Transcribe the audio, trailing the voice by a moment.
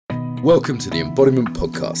Welcome to the Embodiment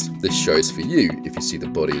Podcast. This show is for you if you see the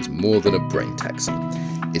body as more than a brain taxi.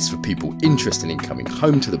 It's for people interested in coming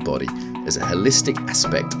home to the body as a holistic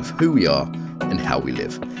aspect of who we are and how we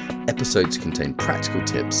live. Episodes contain practical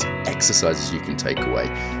tips, exercises you can take away,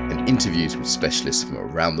 and interviews with specialists from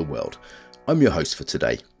around the world. I'm your host for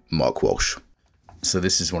today, Mark Walsh. So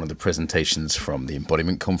this is one of the presentations from the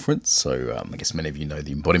Embodiment Conference. So I guess many of you know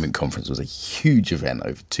the Embodiment Conference was a huge event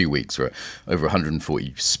over 2 weeks where over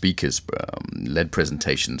 140 speakers led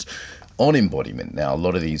presentations on embodiment. Now, a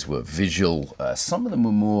lot of these were visual. Some of them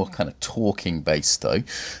were more kind of talking based though.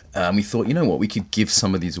 We thought, you know what, we could give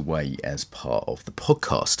some of these away as part of the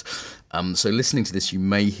podcast. So listening to this, you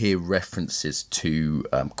may hear references to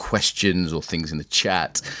questions or things in the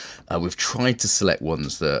chat. We've tried to select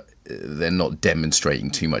ones that they're not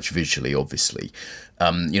demonstrating too much visually, obviously.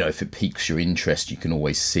 If it piques your interest, you can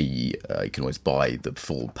always see, you can always buy the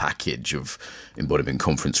full package of Embodiment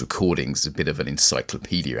Conference recordings. It's a bit of an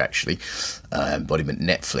encyclopedia, actually. Embodiment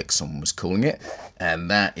Netflix, someone was calling it. And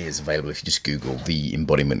that is available if you just Google the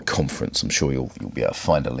Embodiment Conference. I'm sure you'll be able to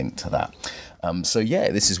find a link to that.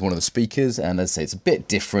 This is one of the speakers, and as I say, it's a bit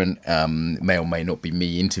different. May or may not be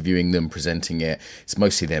me interviewing them, presenting it. It's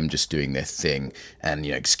mostly them just doing their thing, and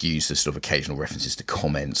excuse the sort of occasional references to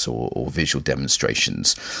comments or visual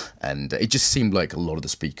demonstrations. And it just seemed like a lot of the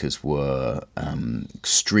speakers were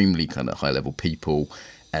extremely kind of high-level people,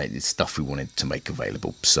 and it's stuff we wanted to make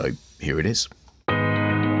available. So here it is.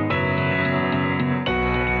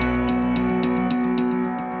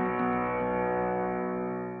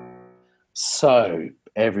 So,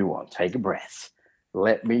 everyone, take a breath.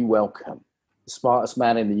 Let me welcome the smartest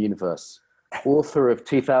man in the universe, author of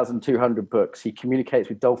 2,200 books. He communicates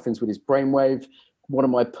with dolphins with his brainwave. One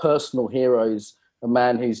of my personal heroes, a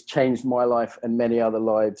man who's changed my life and many other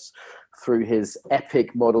lives through his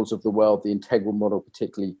epic models of the world, the integral model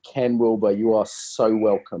particularly. Ken Wilber, you are so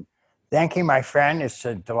welcome. Thank you, my friend. It's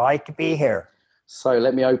a delight to be here. So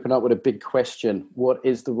let me open up with a big question. What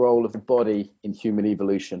is the role of the body in human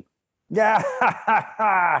evolution? Yeah.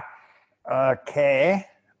 Okay.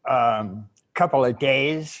 Couple of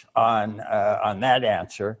days on that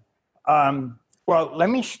answer. Well, let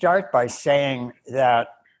me start by saying that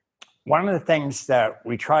one of the things that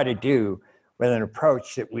we try to do with an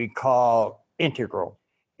approach that we call integral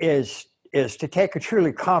is to take a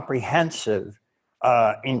truly comprehensive,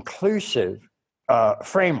 inclusive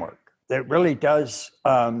framework that really does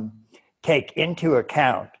take into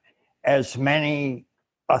account as many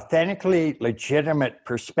authentically legitimate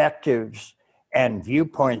perspectives and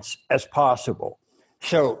viewpoints as possible.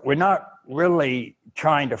 So we're not really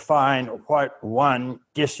trying to find what one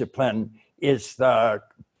discipline is the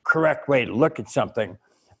correct way to look at something,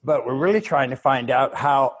 but we're really trying to find out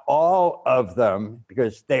how all of them,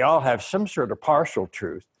 because they all have some sort of partial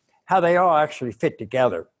truth, how they all actually fit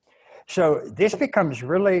together. So this becomes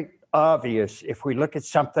really obvious if we look at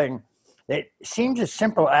something that seems as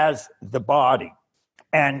simple as the body.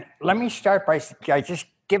 And let me start by just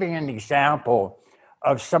giving an example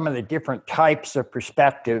of some of the different types of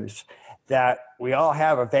perspectives that we all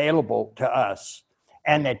have available to us,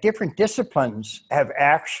 and that different disciplines have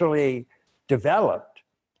actually developed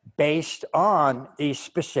based on these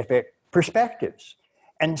specific perspectives.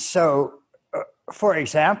 And so, for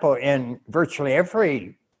example, in virtually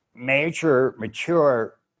every major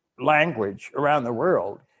mature language around the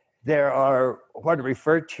world, there are what are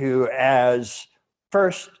referred to as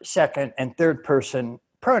first, second, and third person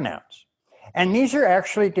pronouns. And these are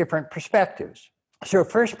actually different perspectives. So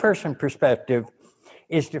first person perspective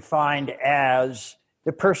is defined as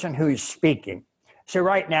the person who is speaking. So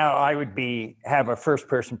right now I would have a first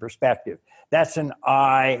person perspective. That's an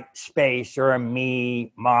I space or a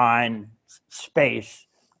me, mine space.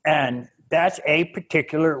 And that's a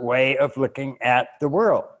particular way of looking at the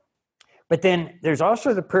world. But then there's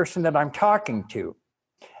also the person that I'm talking to.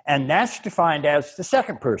 And that's defined as the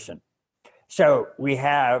second person. So we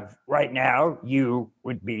have right now, you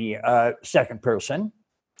would be a second person,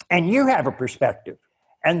 and you have a perspective.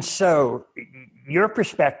 And so your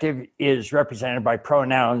perspective is represented by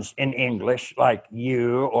pronouns in English, like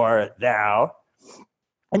you or thou.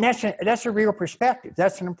 And that's a real perspective.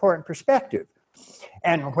 That's an important perspective.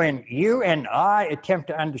 And when you and I attempt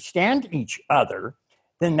to understand each other,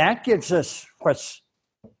 then that gives us what's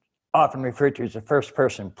often referred to as a first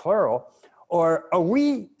person plural, or a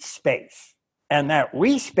we space. And that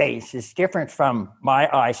we space is different from my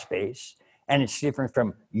I space, and it's different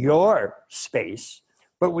from your space.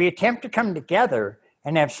 But we attempt to come together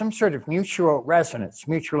and have some sort of mutual resonance,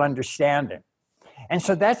 mutual understanding. And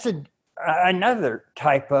so that's another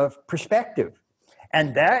type of perspective.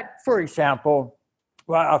 And that, for example,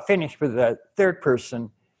 well, I'll finish with the third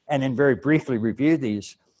person and then very briefly review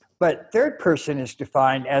these. But third person is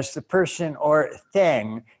defined as the person or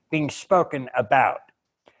thing being spoken about.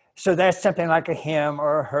 So that's something like a him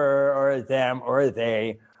or a her or a them or a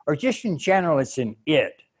they, or just in general, it's an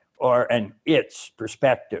it or an its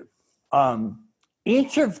perspective.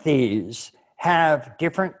 Each of these have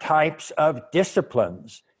different types of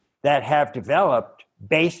disciplines that have developed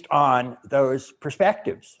based on those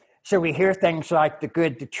perspectives. So we hear things like the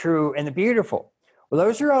good, the true, and the beautiful. Well,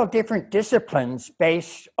 those are all different disciplines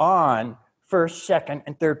based on first, second,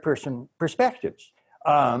 and third person perspectives.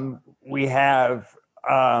 We have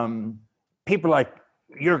people like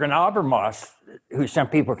Jürgen Habermas, who some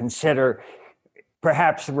people consider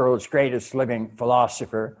perhaps the world's greatest living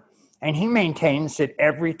philosopher. And he maintains that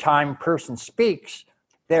every time a person speaks,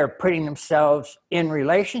 they're putting themselves in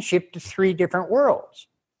relationship to three different worlds.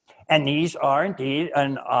 And these are indeed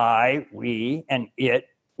an I, we, and it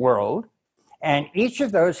world. And each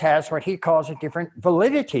of those has what he calls a different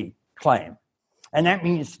validity claim. And that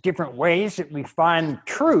means different ways that we find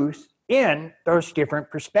truth in those different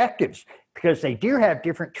perspectives, because they do have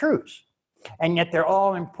different truths. And yet they're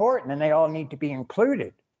all important and they all need to be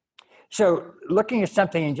included. So looking at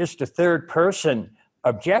something in just a third person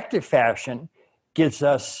objective fashion gives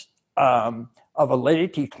us a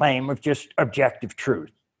validity claim of just objective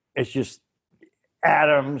truth. It's just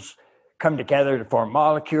atoms come together to form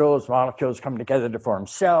molecules, molecules come together to form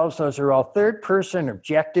cells. Those are all third person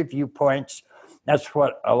objective viewpoints. That's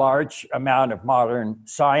what a large amount of modern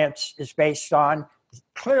science is based on. It's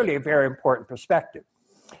clearly a very important perspective.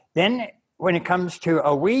 Then when it comes to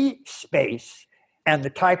a we space and the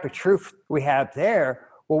type of truth we have there,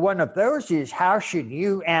 well, one of those is how should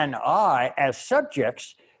you and I as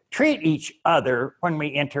subjects treat each other when we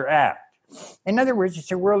interact? In other words,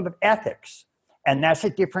 it's a world of ethics. And that's a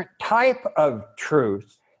different type of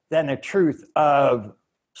truth than the truth of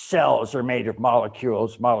cells are made of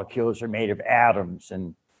molecules, molecules are made of atoms,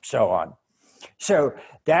 and so on. So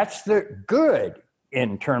that's the good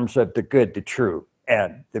in terms of the good, the true,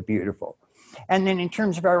 and the beautiful. And then in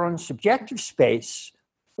terms of our own subjective space,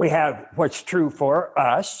 we have what's true for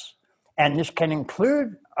us, and this can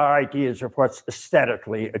include our ideas of what's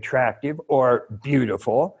aesthetically attractive or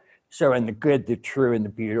beautiful. So in the good, the true, and the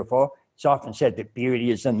beautiful, it's often said that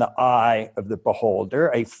beauty is in the eye of the beholder,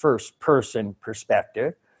 a first-person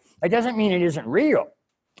perspective. It doesn't mean it isn't real.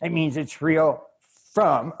 It means it's real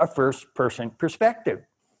from a first-person perspective.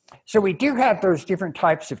 So we do have those different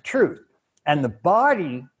types of truth, and the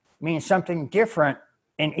body means something different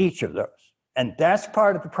in each of those, and that's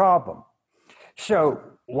part of the problem. So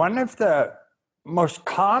one of the most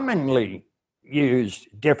commonly used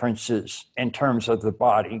differences in terms of the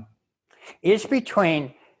body is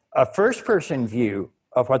between a first-person view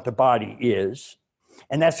of what the body is,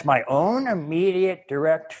 and that's my own immediate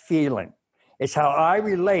direct feeling. It's how I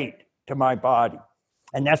relate to my body,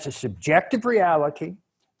 and that's a subjective reality,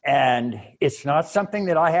 and it's not something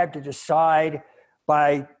that I have to decide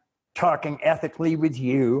by talking ethically with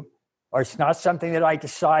you, or it's not something that I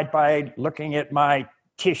decide by looking at my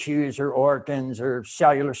tissues or organs or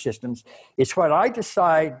cellular systems. It's what I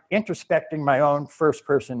decide introspecting my own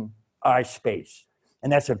first-person I space.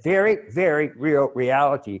 And that's a very, very real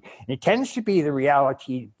reality. And it tends to be the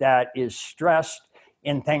reality that is stressed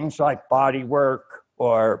in things like body work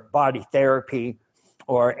or body therapy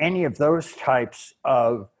or any of those types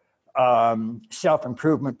of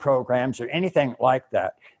self-improvement programs or anything like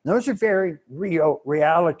that. And those are very real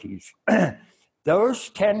realities. Those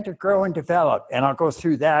tend to grow and develop, and I'll go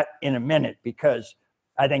through that in a minute because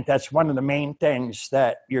I think that's one of the main things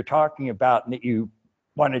that you're talking about and that you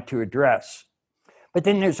wanted to address. But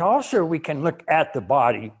then there's also, we can look at the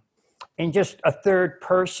body in just a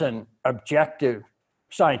third-person objective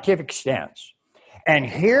scientific stance. And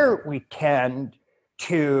here we tend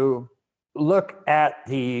to look at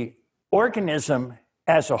the organism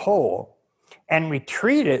as a whole, and we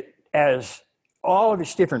treat it as all of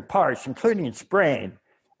its different parts, including its brain,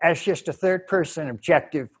 as just a third-person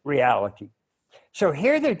objective reality. So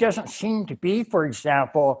here there doesn't seem to be, for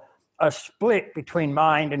example, a split between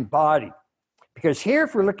mind and body. Because here,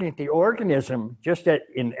 if we're looking at the organism just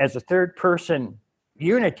as a third-person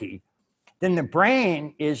unity, then the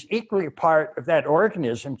brain is equally a part of that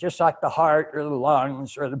organism, just like the heart or the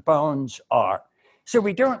lungs or the bones are. So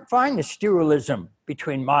we don't find this dualism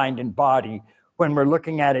between mind and body when we're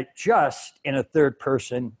looking at it just in a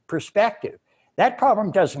third-person perspective. That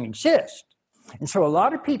problem doesn't exist. And so a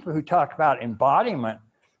lot of people who talk about embodiment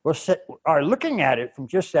are looking at it from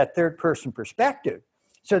just that third-person perspective.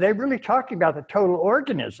 So they're really talking about the total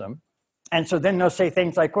organism And so then they'll say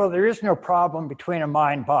things like, well, there is no problem between a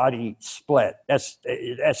mind-body split. That's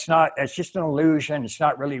just an illusion. It's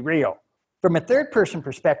not really real. From a third-person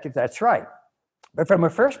perspective, that's right. But from a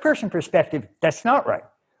first-person perspective, that's not right.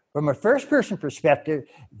 From a first-person perspective,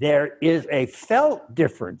 there is a felt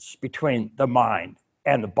difference between the mind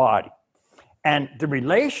and the body. And the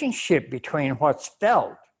relationship between what's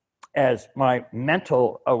felt as my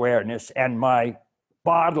mental awareness and my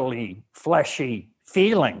bodily, fleshy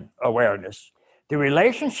feeling awareness, the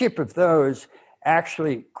relationship of those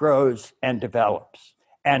actually grows and develops.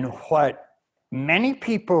 And what many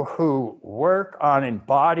people who work on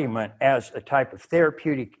embodiment as a type of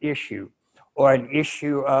therapeutic issue or an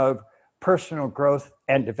issue of personal growth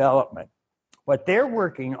and development, what they're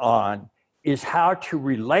working on is how to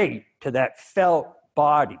relate to that felt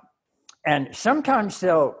body. And sometimes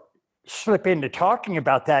they'll slip into talking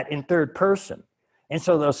about that in third person. And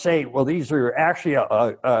so they'll say, well, these are actually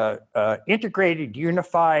a integrated,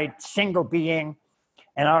 unified, single being,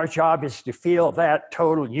 and our job is to feel that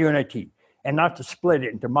total unity and not to split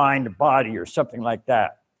it into mind and body or something like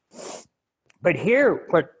that. But here,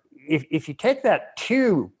 if you take that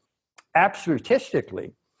too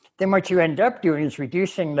absolutistically, then what you end up doing is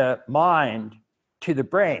reducing the mind to the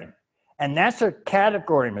brain. And that's a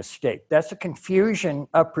category mistake. That's a confusion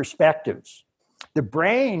of perspectives. The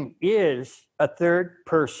brain is a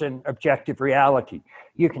third-person objective reality.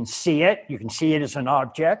 You can see it. You can see it as an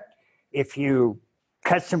object. If you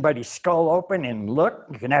cut somebody's skull open and look,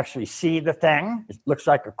 you can actually see the thing. It looks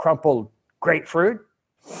like a crumpled grapefruit.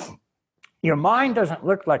 Your mind doesn't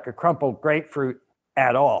look like a crumpled grapefruit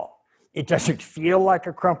at all. It doesn't feel like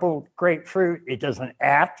a crumpled grapefruit. It doesn't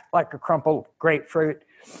act like a crumpled grapefruit.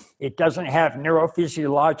 It doesn't have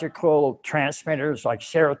neurophysiological transmitters like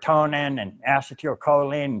serotonin and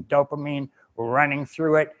acetylcholine and dopamine running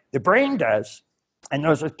through it. The brain does, and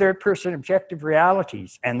those are third-person objective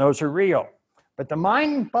realities, and those are real. But the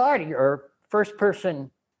mind and body are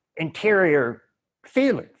first-person interior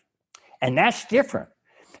feelings, and that's different.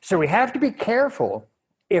 So we have to be careful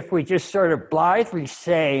if we just sort of blithely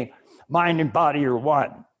say mind and body are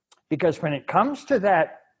one, because when it comes to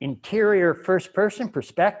that interior first-person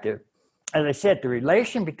perspective, as I said, the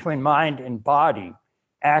relation between mind and body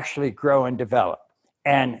actually grow and develop.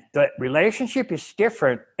 And the relationship is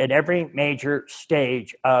different at every major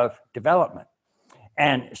stage of development.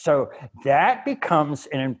 And so that becomes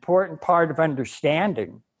an important part of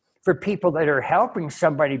understanding for people that are helping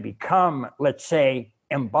somebody become, let's say,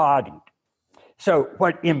 embodied. So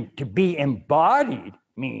what to be embodied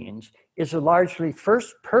means is a largely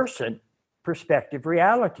first-person perspective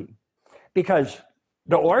reality, because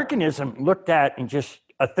the organism looked at in just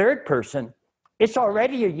a third person, it's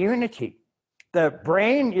already a unity. The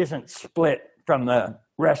brain isn't split from the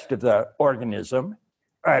rest of the organism,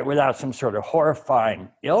 right, without some sort of horrifying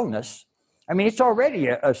illness. I mean, it's already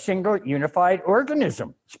a single unified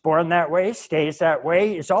organism. It's born that way, stays that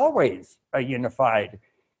way, is always a unified,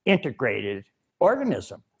 integrated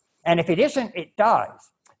organism. And if it isn't, it dies.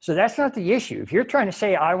 So that's not the issue. If you're trying to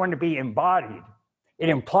say, I want to be embodied, it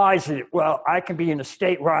implies that, well, I can be in a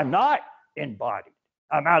state where I'm not embodied.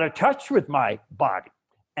 I'm out of touch with my body.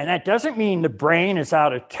 And that doesn't mean the brain is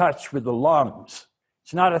out of touch with the lungs.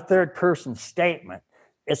 It's not a third-person statement.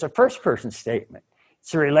 It's a first-person statement.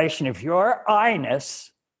 It's a relation of your I-ness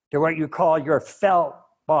to what you call your felt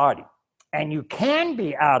body. And you can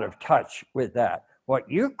be out of touch with that. What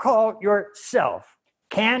you call yourself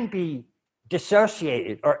can be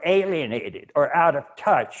dissociated or alienated or out of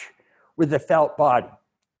touch with the felt body.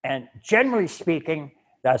 And generally speaking,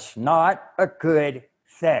 that's not a good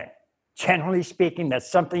thing. Generally speaking,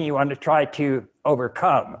 that's something you want to try to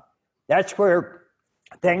overcome. That's where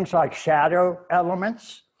things like shadow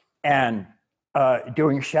elements and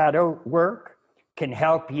doing shadow work can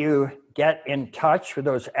help you get in touch with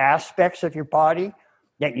those aspects of your body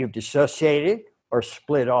that you've dissociated or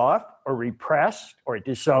split off or repressed or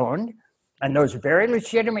disowned. And those are very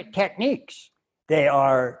legitimate techniques. They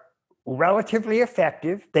are relatively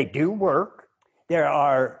effective. They do work. There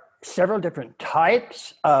are several different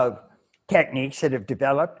types of techniques that have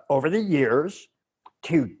developed over the years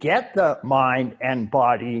to get the mind and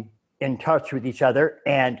body in touch with each other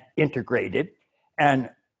and integrated. And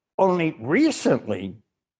only recently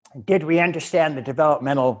did we understand the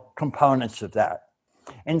developmental components of that.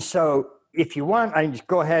 And so if you want, I can just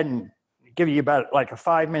go ahead and give you about like a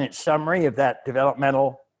 5-minute summary of that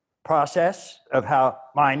developmental process of how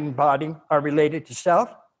mind and body are related to self.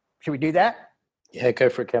 Should we do that? Yeah, go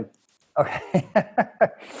for it, Ken. Okay.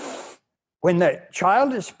 When the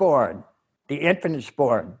child is born, the infant is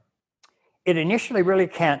born, it initially really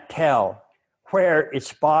can't tell where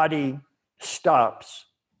its body stops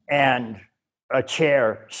and a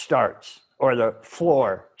chair starts, or the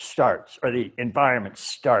floor starts, or the environment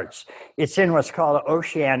starts. It's in what's called an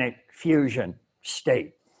oceanic fusion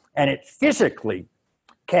state. And it physically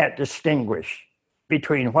can't distinguish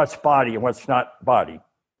between what's body and what's not body.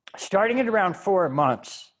 Starting at around 4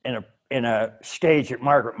 months in a stage that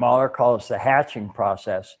Margaret Muller calls the hatching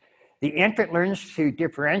process, the infant learns to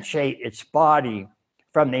differentiate its body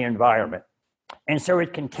from the environment. And so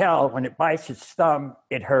it can tell when it bites its thumb,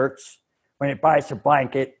 it hurts. When it bites a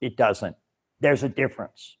blanket, it doesn't. There's a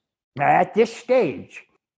difference. Now, at this stage,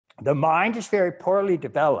 the mind is very poorly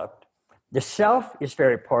developed. The self is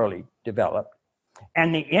very poorly developed.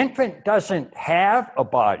 And the infant doesn't have a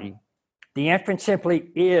body. The infant simply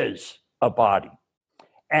is a body.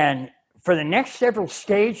 And for the next several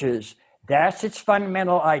stages, that's its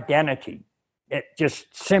fundamental identity. It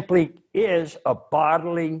just simply is a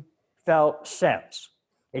bodily felt sense.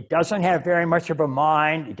 It doesn't have very much of a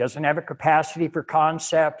mind. It doesn't have a capacity for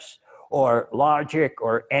concepts or logic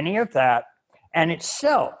or any of that. And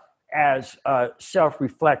itself, as a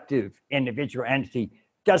self-reflective individual entity,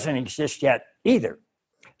 doesn't exist yet either.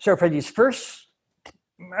 So for these first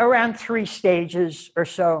around 3 stages or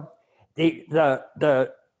so,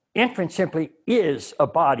 the infant simply is a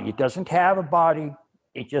body. It doesn't have a body.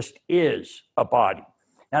 It just is a body.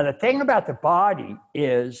 Now, the thing about the body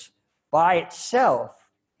is, by itself,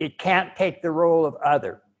 it can't take the role of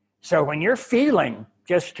other. So when you're feeling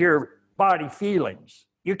just your body feelings,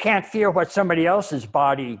 you can't feel what somebody else's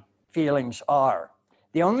body feelings are.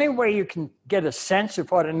 The only way you can get a sense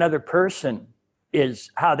of what another person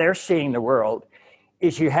is, how they're seeing the world,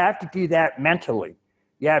 is you have to do that mentally.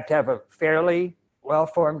 You have to have a fairly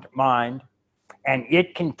well-formed mind, and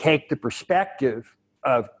it can take the perspective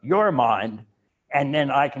of your mind, and then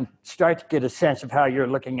I can start to get a sense of how you're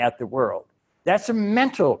looking at the world. That's a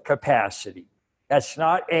mental capacity. That's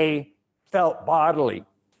not a felt bodily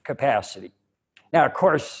capacity. Now, of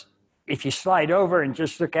course, if you slide over and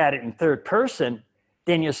just look at it in third person,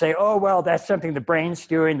 then you'll say, oh, well, that's something the brain's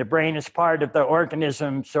doing. The brain is part of the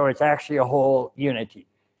organism, so it's actually a whole unity.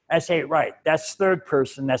 I say, right, that's third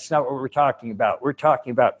person. That's not what we're talking about. We're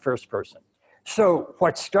talking about first person. So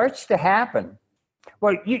what starts to happen,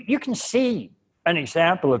 well, you can see an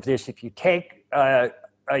example of this if you take a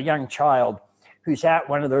young child who's at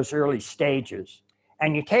one of those early stages,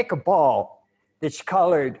 and you take a ball that's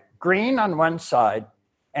colored green on one side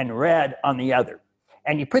and red on the other,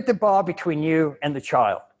 and you put the ball between you and the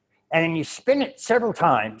child, and then you spin it several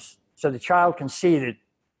times so the child can see that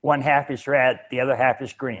one half is red, the other half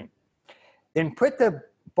is green. Then put the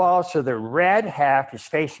ball so the red half is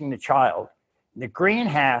facing the child, the green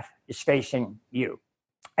half is facing you.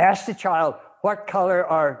 Ask the child, what color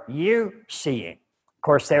are you seeing? Of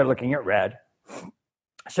course, they're looking at red.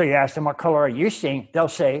 So you ask them, what color are you seeing? They'll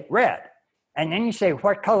say red. And then you say,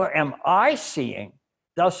 what color am I seeing?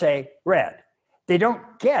 They'll say red. They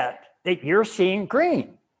don't get that you're seeing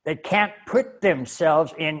green. They can't put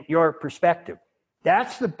themselves in your perspective.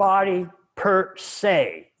 That's the body per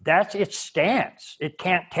se. That's its stance. It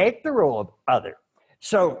can't take the role of other.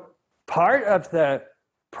 So part of the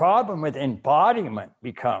problem with embodiment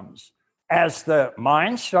becomes, as the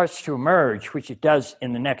mind starts to emerge, which it does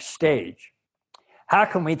in the next stage, how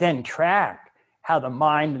can we then track how the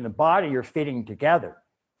mind and the body are fitting together?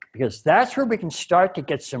 Because that's where we can start to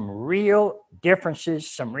get some real differences,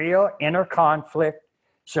 some real inner conflict,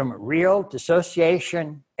 some real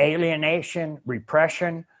dissociation, alienation,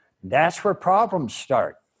 repression. That's where problems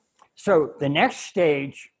start. So the next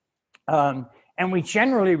stage, and we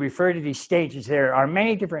generally refer to these stages, there are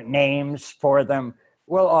many different names for them.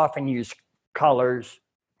 We'll often use colors.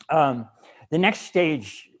 The next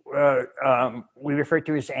stage we refer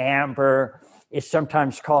to as amber. It's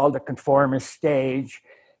sometimes called the conformist stage.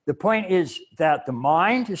 The point is that the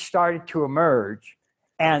mind has started to emerge,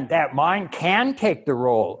 and that mind can take the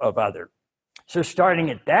role of other. So starting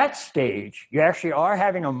at that stage, you actually are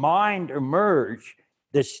having a mind emerge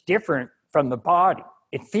that's different from the body.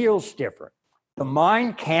 It feels different. The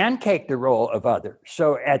mind can take the role of other.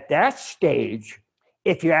 So at that stage,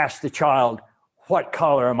 if you ask the child, what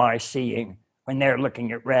color am I seeing, when they're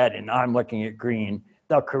looking at red and I'm looking at green,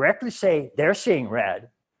 they'll correctly say they're seeing red,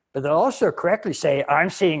 but they'll also correctly say I'm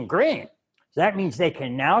seeing green. So that means they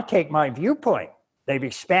can now take my viewpoint. They've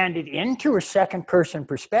expanded into a second person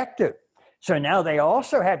perspective. So now they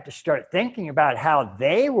also have to start thinking about how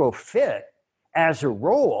they will fit as a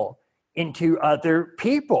role into other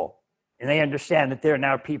people. And they understand that there are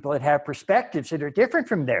now people that have perspectives that are different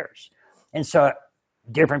from theirs. And so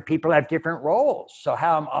different people have different roles. So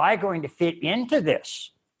how am I going to fit into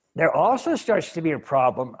this? There also starts to be a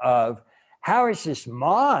problem of how is this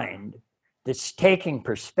mind that's taking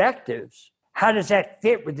perspectives, how does that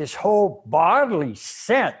fit with this whole bodily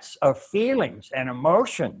sense of feelings and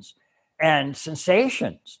emotions and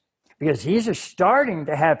sensations? Because these are starting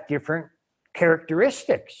to have different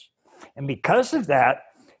characteristics. And because of that,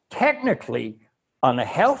 technically, on a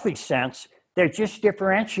healthy sense, they're just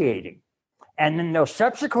differentiating. And then they'll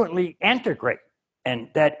subsequently integrate. And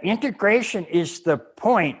that integration is the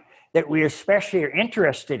point that we especially are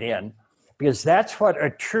interested in, because that's what a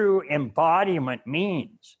true embodiment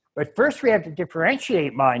means. But first, we have to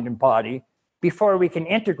differentiate mind and body before we can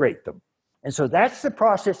integrate them. And so that's the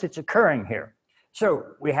process that's occurring here. So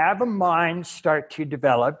we have a mind start to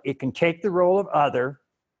develop. It can take the role of other.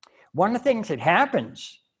 One of the things that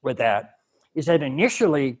happens with that is that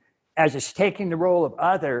initially, as it's taking the role of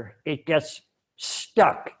other, it gets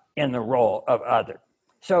stuck in the role of other.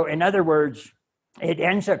 So in other words, it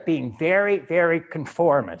ends up being very, very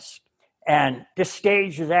conformist. And this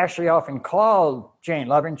stage is actually often called, Jane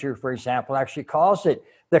Lovinger, for example, actually calls it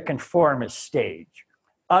the conformist stage.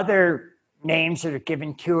 Other names that are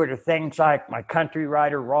given to it are things like My Country,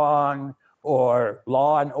 Right or Wrong, or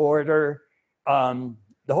Law and Order.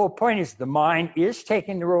 The whole point is the mind is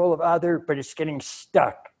taking the role of other, but it's getting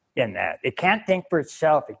stuck in that. It can't think for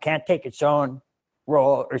itself. It can't take its own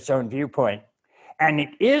role or its own viewpoint. And it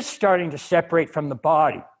is starting to separate from the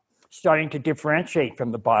body, starting to differentiate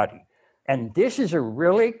from the body. And this is a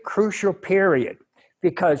really crucial period,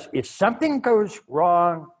 because if something goes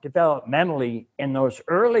wrong developmentally in those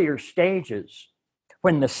earlier stages,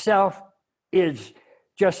 when the self is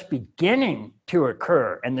just beginning to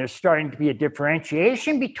occur and there's starting to be a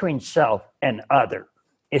differentiation between self and other,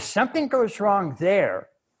 if something goes wrong there,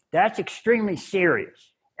 that's extremely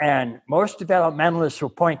serious. And most developmentalists will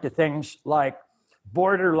point to things like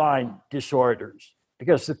borderline disorders,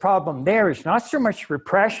 because the problem there is not so much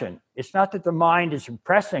repression. It's not that the mind is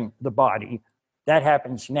repressing the body. That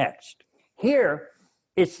happens next. Here,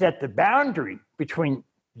 it's that the boundary between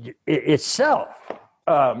itself,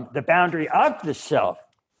 the boundary of the self,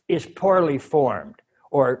 is poorly formed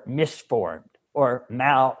or misformed or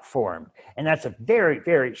malformed. And that's a very,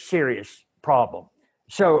 very serious problem.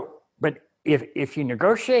 So, but if you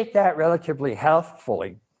negotiate that relatively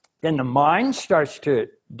healthfully, then the mind starts to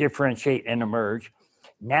differentiate and emerge.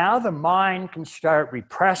 Now the mind can start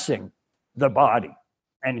repressing the body.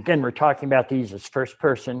 And again, we're talking about these as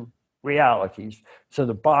first-person realities. So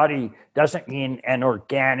the body doesn't mean an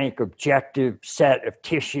organic, objective set of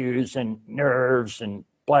tissues and nerves and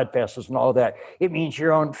blood vessels and all that. It means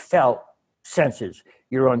your own felt senses,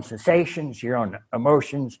 your own sensations, your own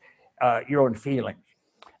emotions, your own feelings.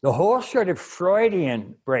 The whole sort of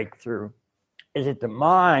Freudian breakthrough is that the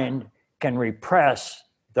mind can repress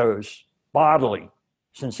those bodily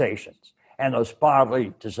sensations and those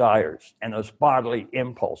bodily desires and those bodily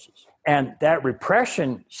impulses. And that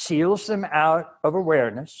repression seals them out of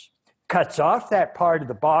awareness, cuts off that part of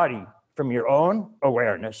the body from your own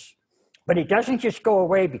awareness, but it doesn't just go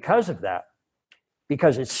away because of that,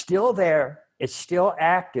 because it's still there, it's still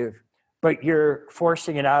active, but you're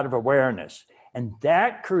forcing it out of awareness. And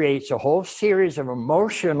that creates a whole series of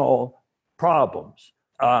emotional problems.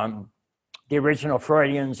 The original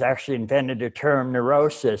Freudians actually invented a term,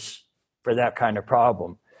 neurosis, for that kind of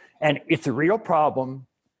problem. And it's a real problem.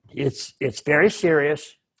 It's very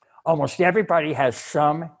serious. Almost everybody has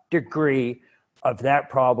some degree of that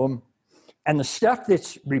problem. And the stuff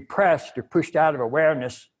that's repressed or pushed out of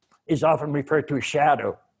awareness is often referred to as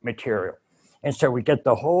shadow material. And so we get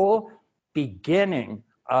the whole beginning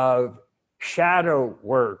of shadow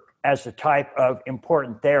work as a type of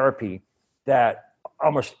important therapy that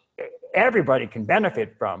almost everybody can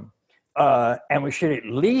benefit from. And we should at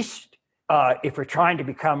least, if we're trying to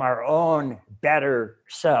become our own better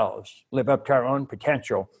selves, live up to our own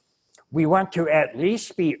potential, we want to at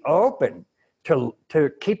least be open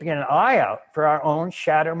to keeping an eye out for our own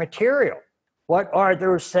shadow material. What are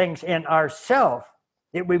those things in ourselves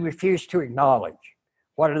that we refuse to acknowledge?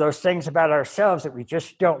 What are those things about ourselves that we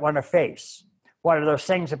just don't want to face? What are those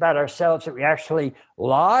things about ourselves that we actually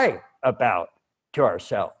lie about to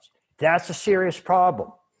ourselves? That's a serious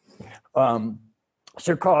problem.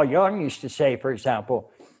 Sir Carl Jung used to say, for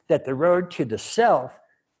example, that the road to the self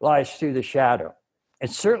lies through the shadow.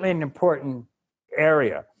 It's certainly an important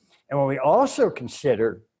area. And when we also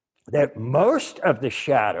consider that most of the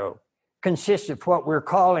shadow consists of what we're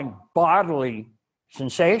calling bodily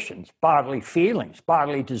sensations, bodily feelings,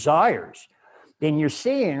 bodily desires, then you're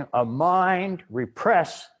seeing a mind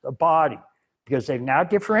repress the body because they've now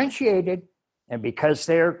differentiated, and because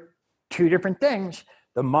they're two different things,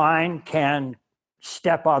 the mind can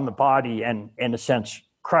step on the body and, in a sense,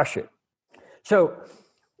 crush it. So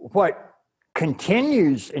what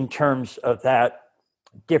continues in terms of that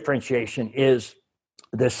differentiation is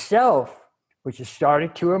the self, which has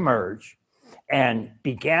started to emerge and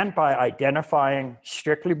began by identifying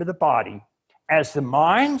strictly with the body. As the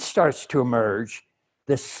mind starts to emerge,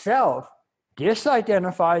 the self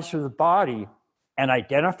disidentifies with the body and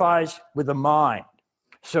identifies with the mind.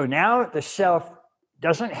 So now the self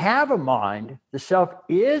doesn't have a mind, the self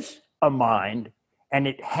is a mind, and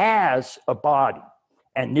it has a body.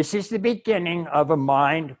 And this is the beginning of a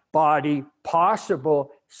mind-body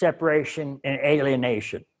possible separation and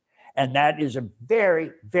alienation. And that is a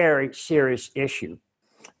very, very serious issue,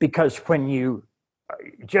 because when you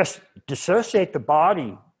just dissociate the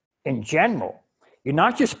body in general, you're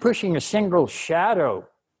not just pushing a single shadow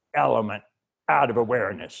element out of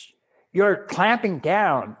awareness. You're clamping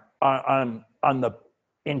down on the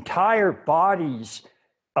entire body's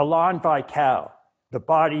elan vital, the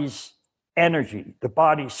body's energy, the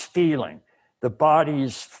body's feeling, the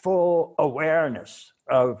body's full awareness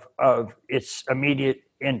of its immediate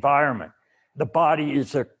environment. The body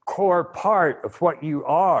is a core part of what you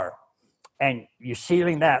are, and you're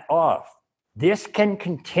sealing that off. This can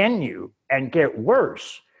continue and get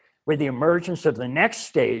worse with the emergence of the next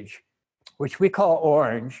stage, which we call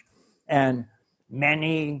orange, and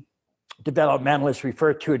many developmentalists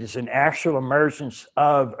refer to it as an actual emergence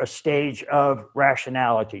of a stage of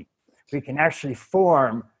rationality. We can actually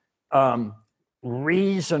form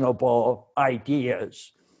reasonable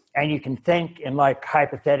ideas, and you can think in like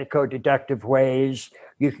hypothetical deductive ways.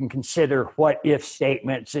 You can consider what-if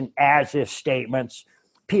statements and as-if statements.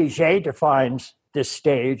 Piaget defines this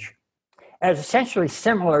stage as essentially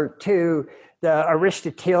similar to the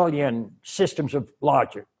Aristotelian systems of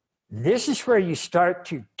logic. This is where you start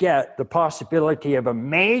to get the possibility of a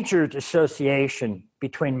major dissociation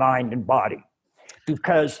between mind and body,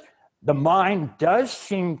 because the mind does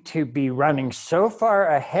seem to be running so far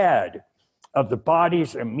ahead of the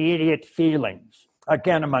body's immediate feelings.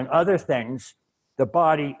 Again, among other things, the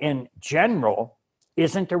body in general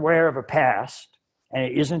isn't aware of a past and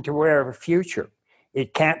it isn't aware of a future.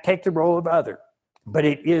 It can't take the role of other, but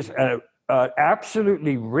it is an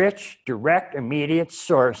absolutely rich, direct, immediate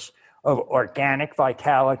source of organic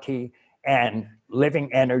vitality and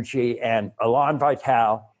living energy and elan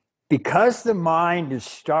vital. Because the mind is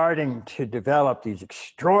starting to develop these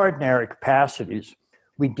extraordinary capacities,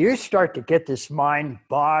 we do start to get this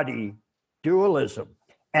mind-body dualism.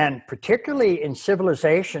 And particularly in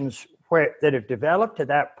civilizations that have developed to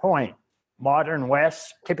that point, modern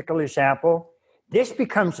West, typical example, this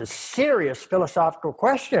becomes a serious philosophical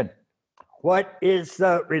question. What is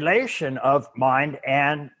the relation of mind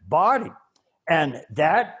and body? And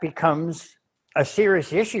that becomes a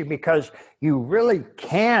serious issue, because you really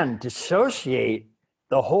can dissociate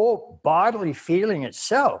the whole bodily feeling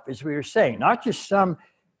itself, as we were saying, not just some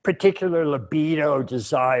particular libido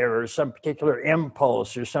desire or some particular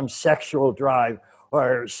impulse or some sexual drive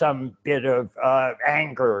or some bit of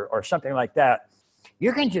anger or something like that.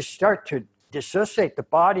 You can just start to dissociate the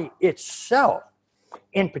body itself.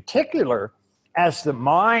 In particular, as the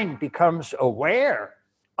mind becomes aware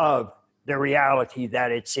of the reality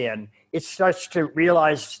that it's in, it starts to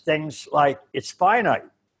realize things like it's finite,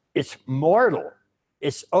 it's mortal,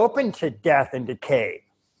 it's open to death and decay.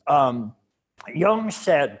 Jung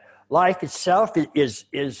said life itself is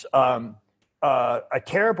a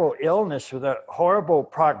terrible illness with a horrible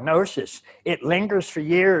prognosis. It lingers for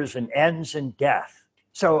years and ends in death.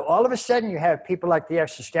 So all of a sudden you have people like the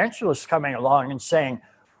existentialists coming along and saying,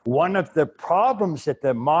 one of the problems that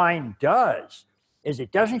the mind does is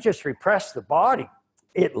it doesn't just repress the body,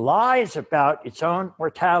 it lies about its own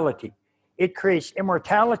mortality. It creates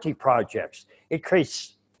immortality projects. It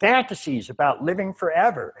creates fantasies about living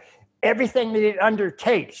forever. Everything that it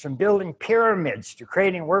undertakes, from building pyramids to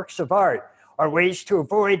creating works of art, are ways to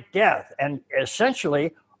avoid death and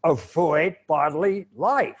essentially avoid bodily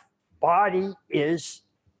life. Body is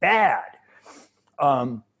bad.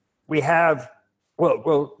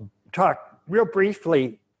 We'll talk real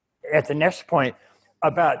briefly at the next point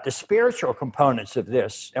about the spiritual components of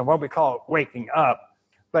this and what we call waking up.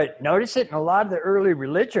 But notice it in a lot of the early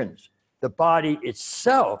religions, the body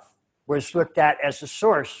itself was looked at as the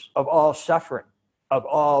source of all suffering, of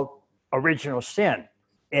all original sin.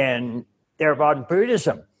 In Theravada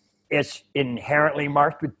Buddhism, it's inherently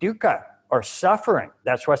marked with dukkha, or suffering.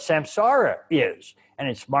 That's what samsara is. And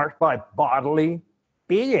it's marked by bodily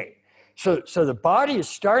being. So the body is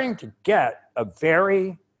starting to get a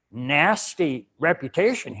very nasty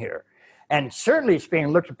reputation here. And certainly it's being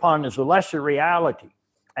looked upon as a lesser reality.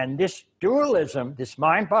 And this dualism, this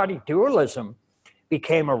mind-body dualism,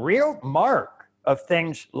 became a real mark of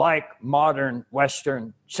things like modern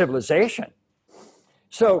Western civilization.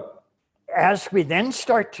 So as we then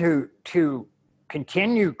start to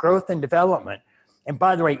continue growth and development, and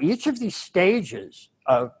by the way, each of these stages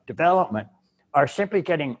of development are simply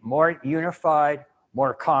getting more unified,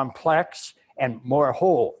 more complex, and more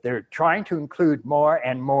whole. They're trying to include more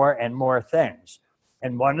and more and more things.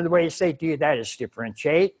 And one of the ways they do that is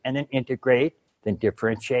differentiate and then integrate, then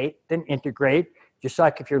differentiate, then integrate. Just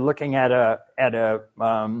like if you're looking at a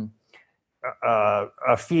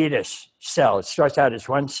fetus cell, it starts out as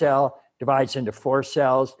one cell, divides into 4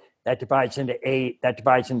 cells, that divides into 8, that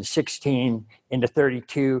divides into 16, into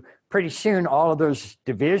 32. Pretty soon, all of those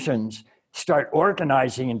divisions start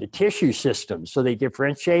organizing into tissue systems. So they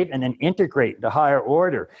differentiate and then integrate into higher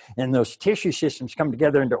order. And those tissue systems come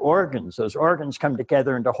together into organs. Those organs come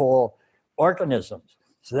together into whole organisms.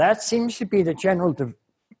 So that seems to be the general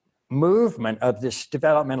movement of this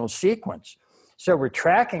developmental sequence. So we're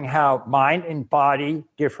tracking how mind and body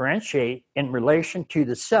differentiate in relation to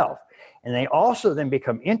the self. And they also then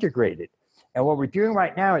become integrated. And what we're doing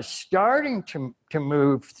right now is starting to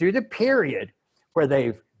move through the period where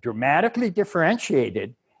they've dramatically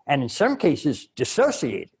differentiated and in some cases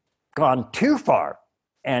dissociated, gone too far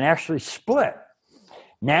and actually split.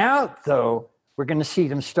 Now, though, we're going to see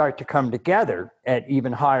them start to come together at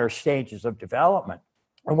even higher stages of development.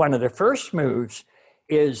 And one of the first moves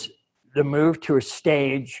is the move to a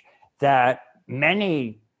stage that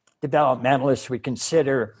many developmentalists would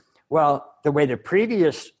consider, well, the way the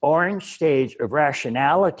previous orange stage of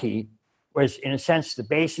rationality was, in a sense, the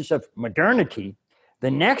basis of modernity. The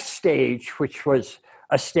next stage, which was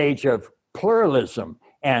a stage of pluralism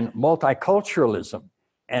and multiculturalism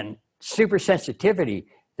and supersensitivity,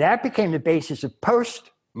 that became the basis of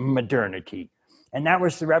post-modernity. And that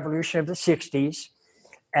was the revolution of the 60s.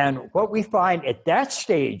 And what we find at that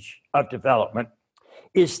stage of development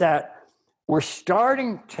is that we're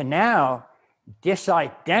starting to now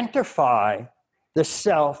disidentify the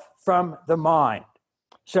self from the mind.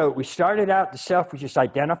 So we started out, the self was just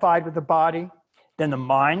identified with the body. Then the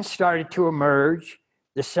mind started to emerge.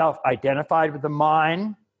 The self identified with the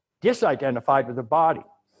mind, disidentified with the body.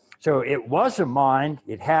 So it was a mind,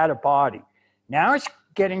 it had a body. Now it's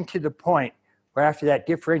getting to the point where after that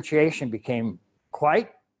differentiation became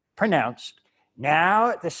quite pronounced,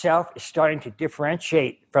 now the self is starting to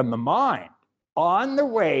differentiate from the mind on the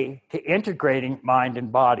way to integrating mind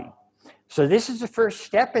and body. So this is the first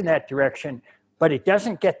step in that direction, but it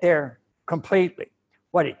doesn't get there completely.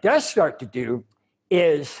 What it does start to do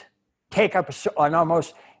is take up an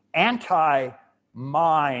almost anti-mind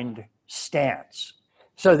stance.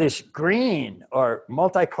 So this green or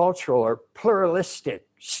multicultural or pluralistic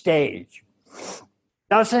stage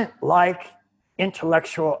doesn't like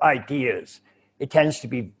intellectual ideas. It tends to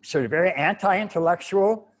be sort of very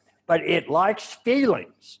anti-intellectual, but it likes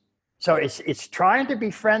feelings. So it's trying to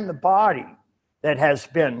befriend the body that has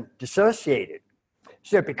been dissociated.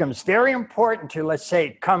 So it becomes very important to, let's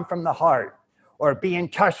say, come from the heart, or be in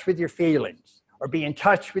touch with your feelings, or be in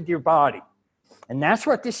touch with your body. And that's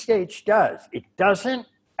what this stage does. It doesn't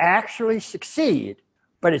actually succeed,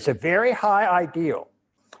 but it's a very high ideal.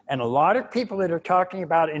 And a lot of people that are talking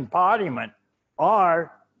about embodiment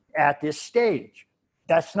are at this stage.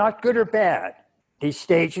 That's not good or bad. These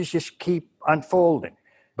stages just keep unfolding.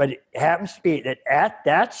 But it happens to be that at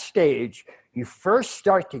that stage, you first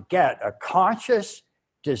start to get a conscious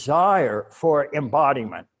desire for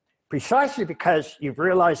embodiment, precisely because you've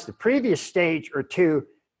realized the previous stage or two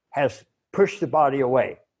has pushed the body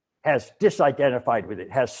away, has disidentified with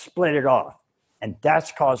it, has split it off, and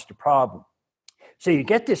that's caused a problem. So you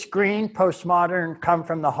get this green, postmodern, come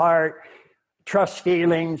from the heart, trust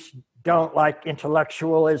feelings, don't like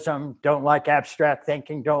intellectualism, don't like abstract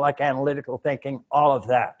thinking, don't like analytical thinking, all of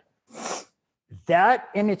that. That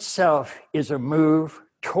in itself is a move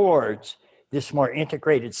towards this more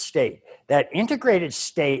integrated state. That integrated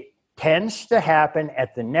state tends to happen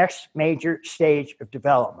at the next major stage of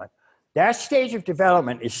development. That stage of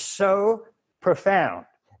development is so profound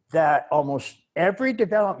that almost every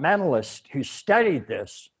developmentalist who studied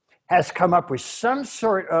this has come up with some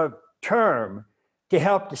sort of term to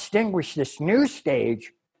help distinguish this new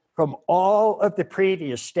stage from all of the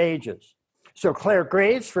previous stages. So Claire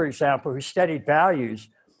Graves, for example, who studied values,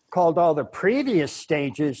 called all the previous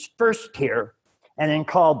stages first tier, and then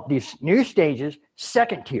called these new stages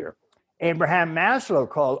second tier. Abraham Maslow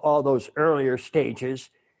called all those earlier stages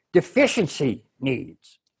deficiency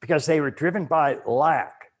needs because they were driven by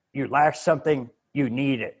lack. You lack something, you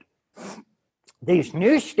need it. These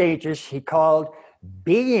new stages he called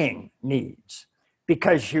being needs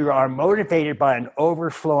because you are motivated by an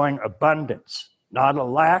overflowing abundance, not a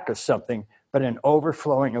lack of something, but an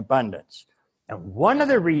overflowing abundance. And one of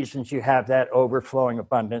the reasons you have that overflowing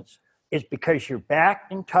abundance is because you're back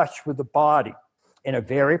in touch with the body in a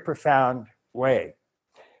very profound way.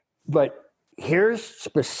 But here's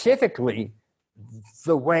specifically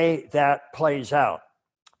the way that plays out.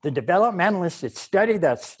 The developmentalists that study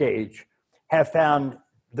that stage have found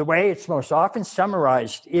the way it's most often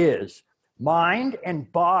summarized is mind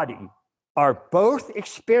and body are both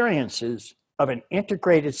experiences of an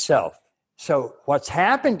integrated self. So what's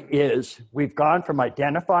happened is we've gone from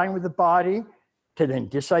identifying with the body to then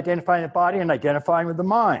disidentifying the body and identifying with the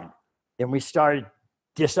mind. Then we started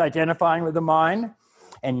disidentifying with the mind,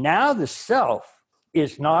 and now the self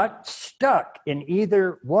is not stuck in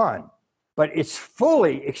either one, but it's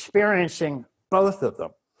fully experiencing both of them.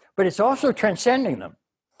 But it's also transcending them.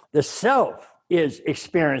 The self is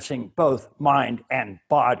experiencing both mind and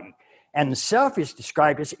body, and the self is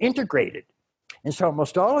described as integrated. And so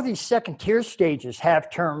almost all of these second tier stages have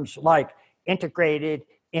terms like integrated,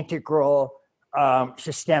 integral,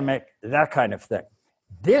 systemic, that kind of thing.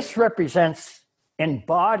 This represents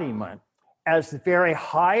embodiment as the very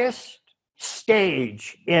highest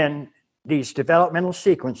stage in these developmental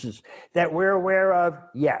sequences that we're aware of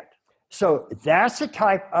yet. So that's a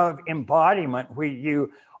type of embodiment where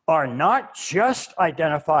you are not just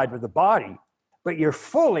identified with the body, but you're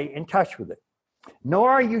fully in touch with it. Nor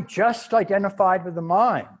are you just identified with the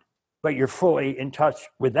mind, but you're fully in touch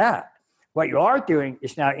with that. What you are doing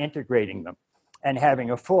is now integrating them and having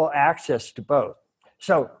a full access to both.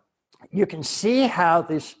 So you can see how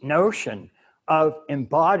this notion of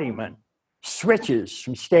embodiment switches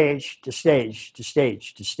from stage to stage to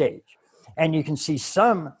stage to stage. And you can see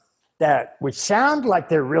some that would sound like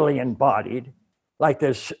they're really embodied, like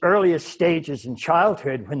those earliest stages in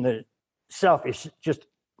childhood when the self is just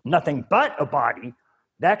nothing but a body.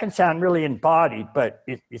 That can sound really embodied, but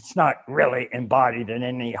it's not really embodied in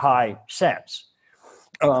any high sense.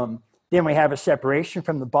 Then we have a separation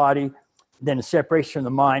from the body, then a separation from the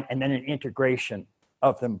mind, and then an integration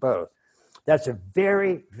of them both. That's a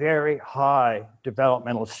very, very high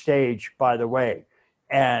developmental stage, by the way,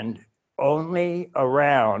 and only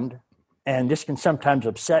around, and this can sometimes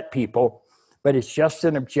upset people, but it's just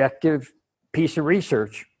an objective piece of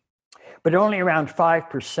research, but only around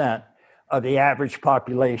 5% of the average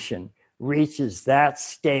population reaches that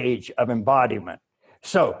stage of embodiment.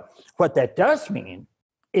 So what that does mean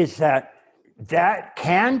is that that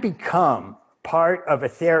can become part of a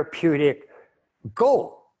therapeutic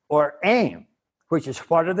goal or aim, which is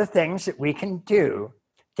what are the things that we can do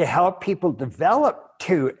to help people develop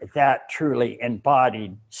to that truly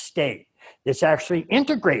embodied state that's actually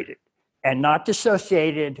integrated and not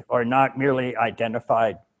dissociated or not merely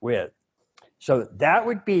identified with. So that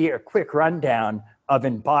would be a quick rundown of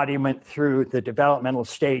embodiment through the developmental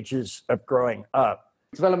stages of growing up.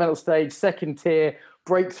 Developmental stage, second tier,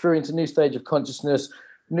 breakthrough into new stage of consciousness,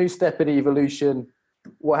 new step in evolution.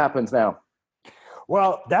 What happens now?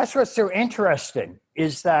 Well, that's what's so interesting,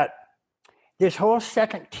 is that this whole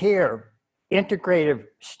second tier integrative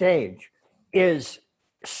stage is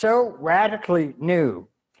so radically new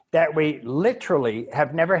that we literally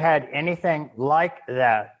have never had anything like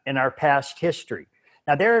that in our past history.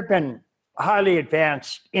 Now, there have been highly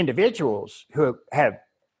advanced individuals who have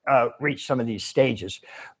reached some of these stages,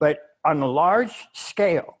 but on a large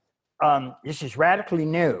scale, this is radically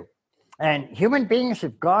new. And human beings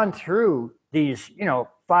have gone through these,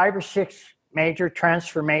 5 or 6 major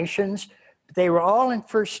transformations. They were all in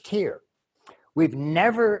first tier. We've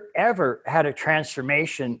never, ever had a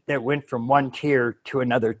transformation that went from one tier to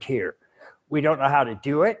another tier. We don't know how to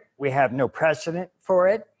do it. We have no precedent for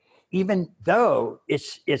it, even though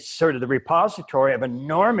it's sort of the repository of an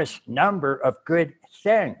enormous number of good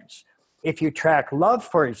things. If you track love,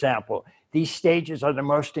 for example, these stages are the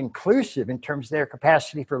most inclusive in terms of their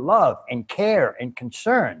capacity for love and care and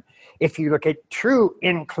concern. If you look at true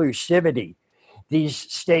inclusivity, these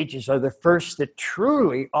stages are the first that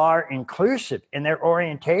truly are inclusive in their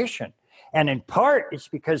orientation. And in part, it's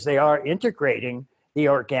because they are integrating the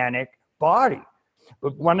organic body.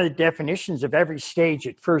 But one of the definitions of every stage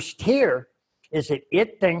at first tier is that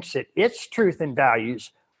it thinks that its truth and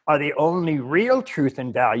values are the only real truth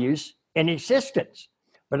and values in existence.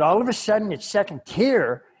 But all of a sudden, at second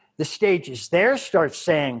tier, the stages there start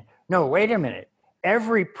saying, no, wait a minute.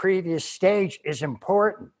 Every previous stage is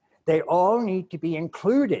important. They all need to be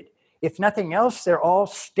included. If nothing else, they're all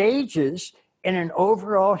stages in an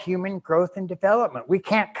overall human growth and development. We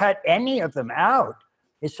can't cut any of them out.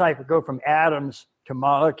 It's like we go from atoms to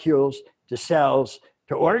molecules to cells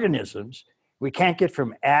to organisms. We can't get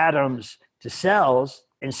from atoms to cells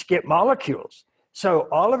and skip molecules. So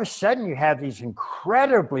all of a sudden you have these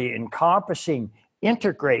incredibly encompassing,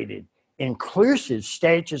 integrated, inclusive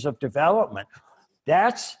stages of development.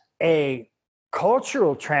 That's a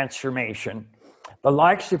cultural transformation, the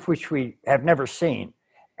likes of which we have never seen.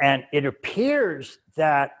 And it appears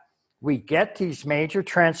that we get these major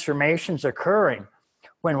transformations occurring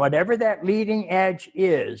when whatever that leading edge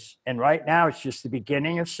is, and right now it's just the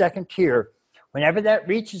beginning of second tier, whenever that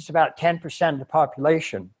reaches about 10% of the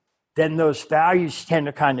population, then those values tend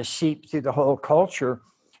to kind of seep through the whole culture,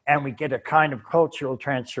 and we get a kind of cultural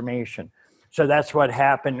transformation. So that's what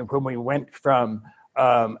happened when we went from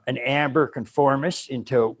an amber conformist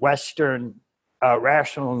into Western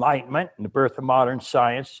rational enlightenment and the birth of modern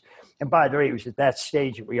science. And by the way, it was at that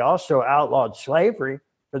stage that we also outlawed slavery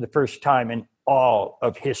for the first time in all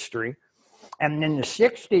of history. And in the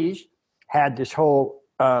 60s, had this whole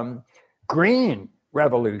green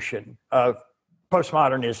revolution of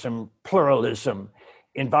postmodernism, pluralism,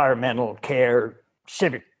 environmental care,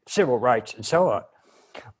 civil rights, and so on.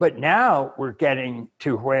 But now we're getting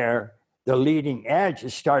to where the leading edge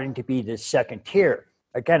is starting to be this second tier.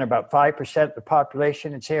 Again, about 5% of the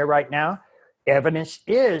population is here right now. Evidence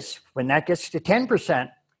is when that gets to 10%,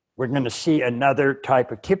 we're going to see another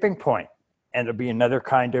type of tipping point, and there'll be another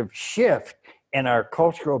kind of shift in our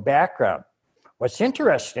cultural background. What's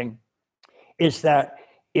interesting is that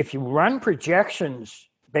if you run projections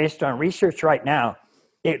based on research right now,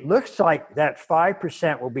 it looks like that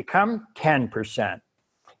 5% will become 10%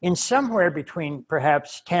 in somewhere between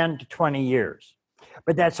perhaps 10 to 20 years.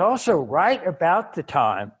 But that's also right about the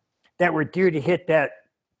time that we're due to hit that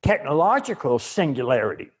technological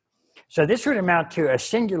singularity. So this would amount to a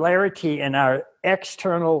singularity in our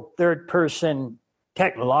external third-person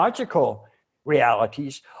technological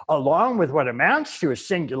realities, along with what amounts to a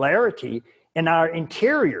singularity in our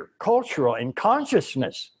interior, cultural, and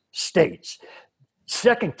consciousness states.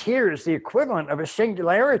 Second tier is the equivalent of a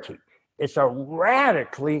singularity. It's a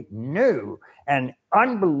radically new and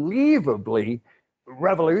unbelievably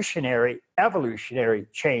revolutionary, evolutionary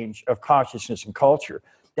change of consciousness and culture.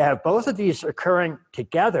 To have both of these occurring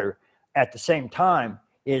together at the same time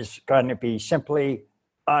is going to be simply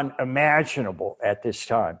unimaginable at this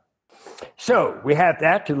time. So we have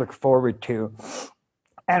that to look forward to.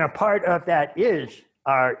 And a part of that is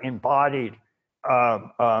our embodied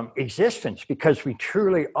existence, because we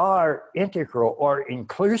truly are integral or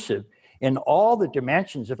inclusive in all the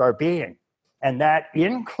dimensions of our being. And that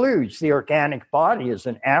includes the organic body as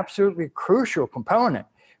an absolutely crucial component,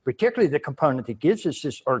 particularly the component that gives us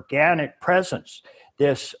this organic presence,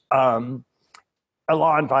 this elan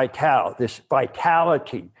vital, this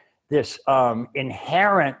vitality, this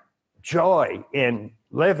inherent joy in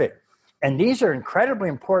living. And these are incredibly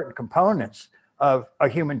important components of a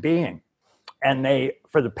human being. And they,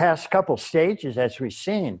 for the past couple stages, as we've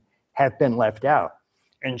seen, have been left out.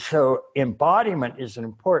 And so embodiment is an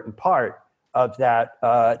important part of that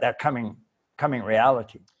coming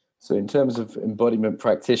reality. So in terms of embodiment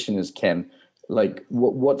practitioners, Ken, like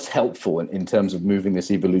what's helpful in terms of moving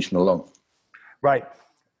this evolution along? Right.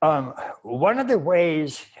 One of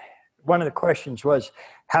the questions was,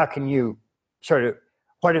 how can you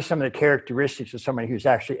what are some of the characteristics of somebody who's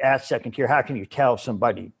actually at second tier? How can you tell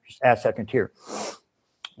somebody who's at second tier?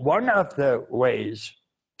 One of the ways,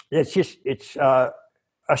 it's a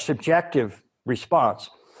subjective response,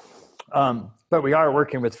 but we are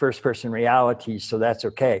working with first-person realities, so that's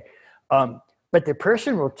okay. But the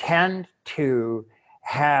person will tend to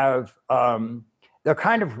have, they'll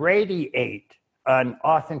kind of radiate an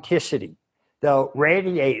authenticity. They'll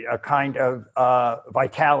radiate a kind of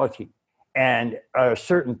vitality and a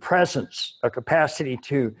certain presence, a capacity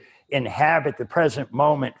to inhabit the present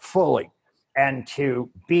moment fully and to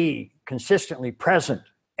be consistently present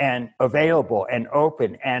and available and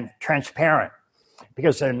open and transparent,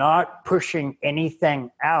 because they're not pushing anything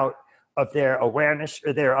out of their awareness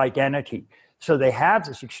or their identity. So they have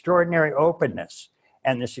this extraordinary openness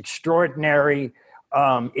and this extraordinary,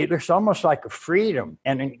 it looks almost like a freedom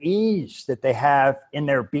and an ease that they have in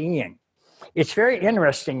their being. It's very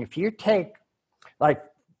interesting. If you take like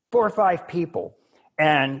 4 or 5 people,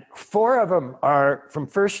 and 4 of them are from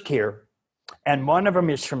first tier, and 1 of them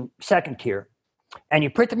is from second tier, and you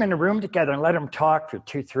put them in a room together and let them talk for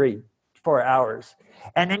 2, 3, 4 hours,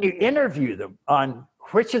 and then you interview them on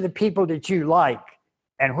which of the people did you like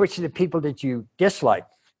and which of the people did you dislike.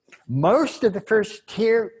 Most of the first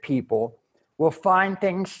tier people will find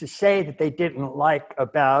things to say that they didn't like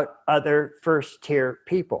about other first tier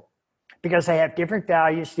people, because they have different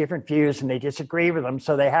values, different views, and they disagree with them,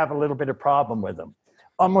 so they have a little bit of problem with them.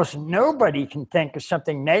 almost nobody can think of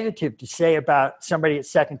something negative to say about somebody at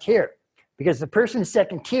second tier, because the person in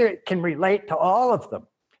second tier can relate to all of them.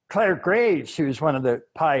 Claire Graves, who's one of the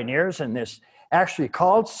pioneers in this, actually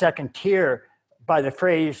called second tier by the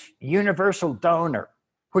phrase universal donor,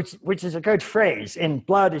 which is a good phrase. In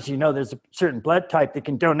blood, as you know, there's a certain blood type that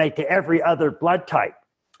can donate to every other blood type.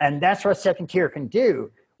 And that's what second tier can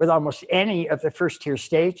do with almost any of the first tier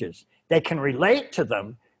stages. They can relate to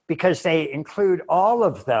them because they include all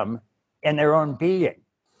of them in their own being.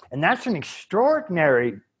 And that's an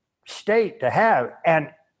extraordinary state to have. And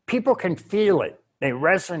people can feel it. They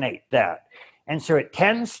resonate that. And so it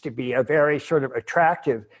tends to be a very sort of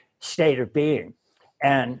attractive state of being.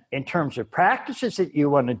 And in terms of practices that you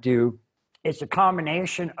want to do, it's a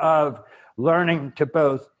combination of learning to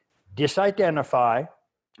both disidentify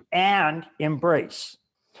and embrace.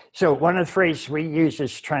 So one of the phrases we use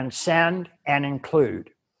is transcend and include.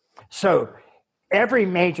 So every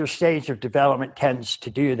major stage of development tends to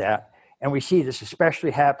do that. And we see this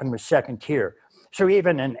especially happen with second tier. So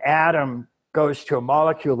even an atom goes to a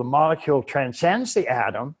molecule, the molecule transcends the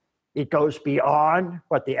atom. It goes beyond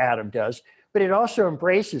what the atom does, but it also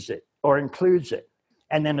embraces it or includes it.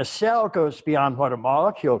 And then a cell goes beyond what a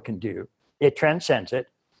molecule can do. It transcends it,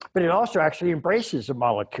 but it also actually embraces a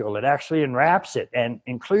molecule. It actually enwraps it and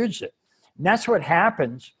includes it. And that's what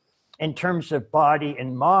happens in terms of body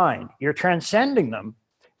and mind. You're transcending them,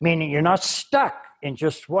 meaning you're not stuck in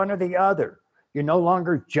just one or the other. You're no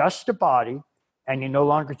longer just a body, and you're no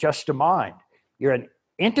longer just a mind. You're an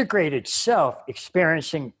integrated self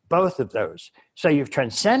experiencing both of those. So you've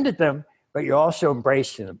transcended them, but you're also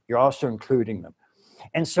embracing them. You're also including them.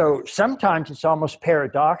 And so sometimes it's almost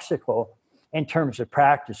paradoxical in terms of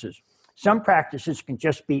practices. Some practices can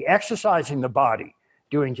just be exercising the body,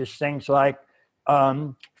 doing just things like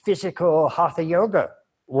physical hatha yoga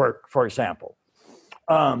work, for example.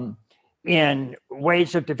 In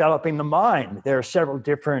ways of developing the mind, there are several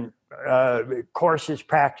different courses,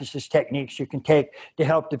 practices, techniques you can take to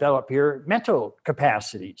help develop your mental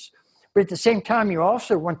capacities. But at the same time, you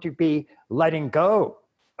also want to be letting go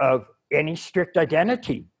of any strict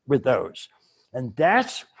identity with those. And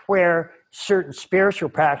that's where certain spiritual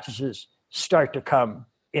practices start to come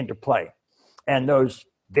into play. And those,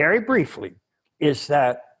 very briefly, is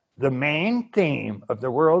that the main theme of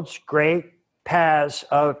the world's great paths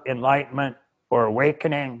of enlightenment or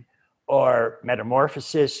awakening or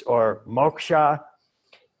metamorphosis or moksha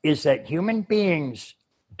is that human beings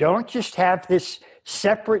don't just have this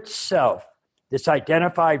separate self that's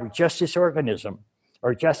identified with just this organism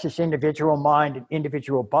or just this individual mind and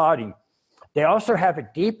individual body. They also have a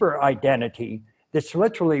deeper identity that's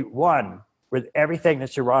literally one with everything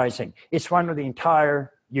that's arising. It's one with the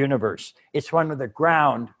entire universe. It's one with the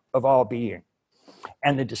ground of all being.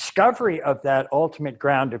 And the discovery of that ultimate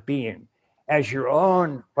ground of being as your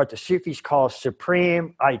own, what the Sufis call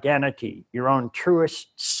supreme identity, your own truest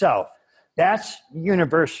self, that's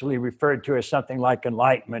universally referred to as something like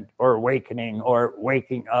enlightenment or awakening or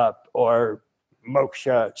waking up or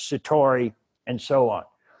moksha, satori, and so on.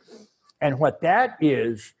 And what that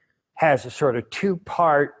is has a sort of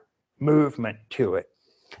two-part movement to it.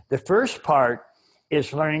 The first part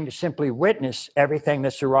is learning to simply witness everything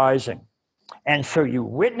that's arising. And so you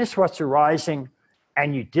witness what's arising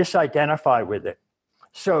and you disidentify with it.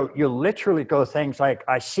 So you literally go things like,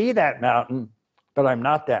 I see that mountain, but I'm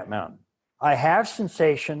not that mountain. I have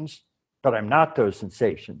sensations, but I'm not those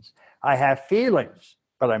sensations. I have feelings,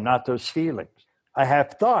 but I'm not those feelings. I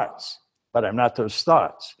have thoughts, but I'm not those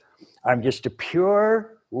thoughts. I'm just a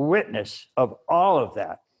pure witness of all of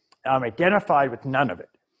that. I'm identified with none of it.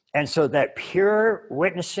 And so that pure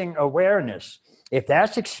witnessing awareness, if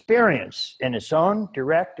that's experienced in its own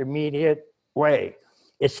direct, immediate way,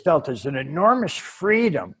 it's felt as an enormous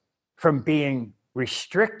freedom from being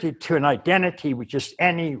restricted to an identity with just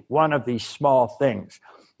any one of these small things.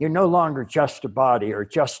 You're no longer just a body or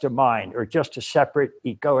just a mind or just a separate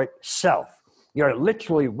egoic self. You're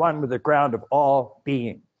literally one with the ground of all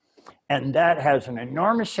being. And that has an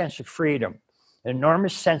enormous sense of freedom, an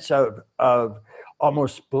enormous sense of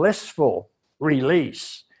almost blissful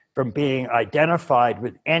release from being identified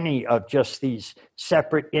with any of just these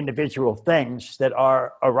separate individual things that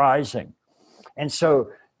are arising. And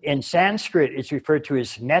so in Sanskrit, it's referred to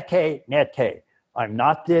as nete, nete. I'm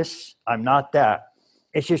not this, I'm not that.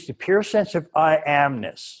 It's just a pure sense of I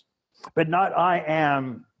amness, but not I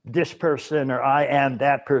am this person or I am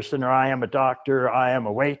that person or I am a doctor or I am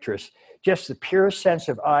a waitress. Just the pure sense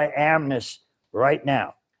of I amness right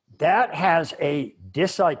now. That has a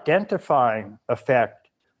disidentifying effect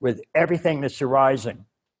with everything that's arising.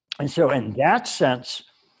 And so in that sense,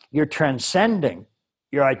 you're transcending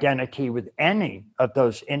your identity with any of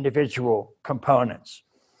those individual components.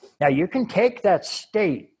 Now, you can take that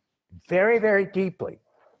state very, very deeply.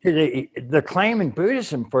 The claim in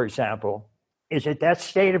Buddhism, for example, is that that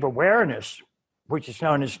state of awareness, which is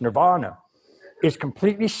known as nirvana, is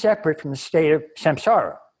completely separate from the state of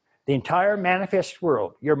samsara. The entire manifest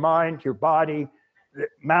world, your mind, your body,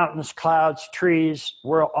 mountains, clouds, trees,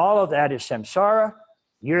 world, all of that is samsara.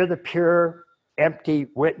 You're the pure, empty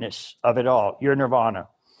witness of it all. You're nirvana.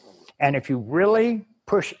 And if you really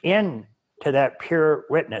push in to that pure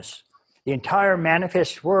witness, the entire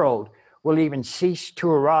manifest world will even cease to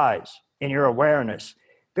arise in your awareness.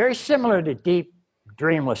 Very similar to deep,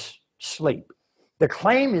 dreamless sleep. The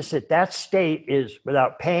claim is that that state is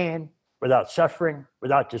without pain, without suffering,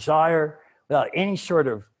 without desire, without any sort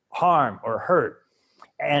of harm or hurt.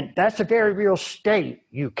 And that's a very real state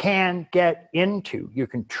you can get into. You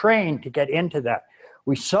can train to get into that.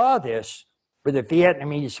 We saw this with the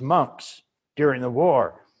Vietnamese monks during the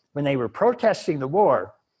war. When they were protesting the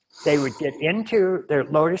war, they would get into their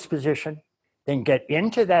lotus position, then get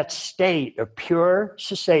into that state of pure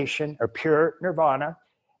cessation or pure nirvana,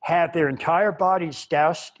 have their entire bodies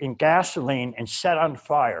doused in gasoline and set on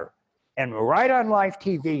fire. And right on live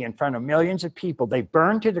TV in front of millions of people, they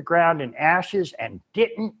burned to the ground in ashes and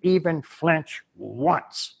didn't even flinch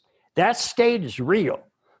once. That state is real.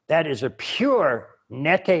 That is a pure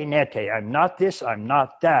nete. I'm not this, I'm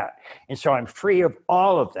not that. And so I'm free of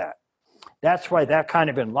all of that. That's why that kind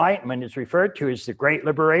of enlightenment is referred to as the great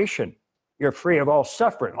liberation. You're free of all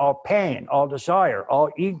suffering, all pain, all desire, all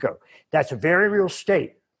ego. That's a very real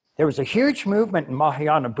state. There was a huge movement in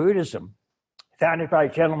Mahayana Buddhism founded by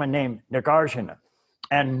a gentleman named Nagarjuna.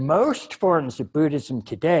 And most forms of Buddhism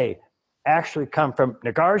today actually come from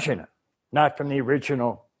Nagarjuna, not from the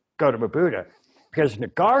original Gautama Buddha, because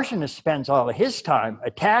Nagarjuna spends all of his time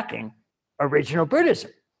attacking original Buddhism.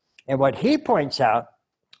 And what he points out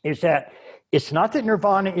is that it's not that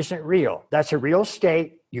nirvana isn't real. That's a real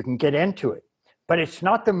state. You can get into it. But it's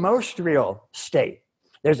not the most real state.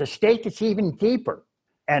 There's a state that's even deeper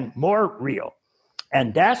and more real.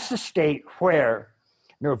 And that's the state where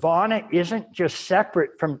nirvana isn't just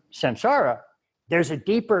separate from samsara. There's a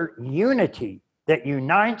deeper unity that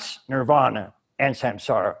unites nirvana and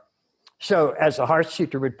samsara. So as the Heart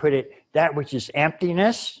Sutra would put it, that which is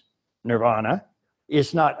emptiness, nirvana,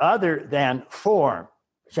 is not other than form,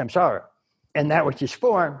 samsara. And that which is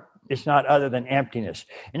form is not other than emptiness.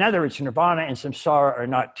 In other words, nirvana and samsara are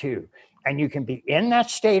not two. And you can be in that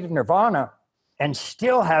state of nirvana and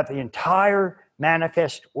still have the entire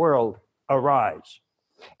manifest world arise.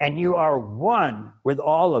 And you are one with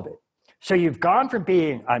all of it. So you've gone from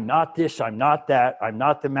being, I'm not this, I'm not that, I'm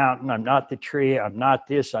not the mountain, I'm not the tree, I'm not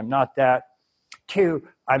this, I'm not that, to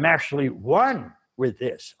I'm actually one with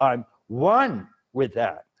this, I'm one with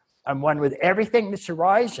that, I'm one with everything that's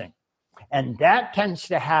arising. And that tends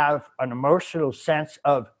to have an emotional sense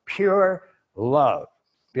of pure love,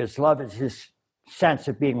 because love is this sense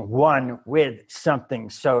of being one with something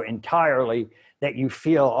so entirely that you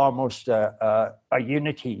feel almost a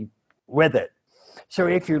unity with it. So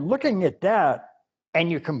if you're looking at that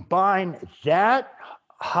and you combine that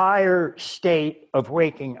higher state of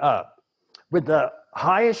waking up with the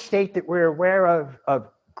highest state that we're aware of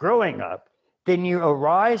growing up, then you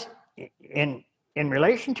arise in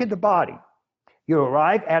relation to the body. You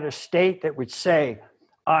arrive at a state that would say,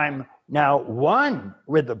 I'm now one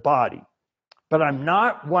with the body, but I'm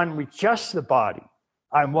not one with just the body.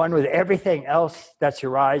 I'm one with everything else that's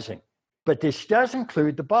arising. But this does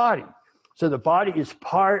include the body. So the body is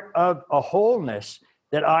part of a wholeness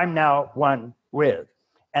that I'm now one with.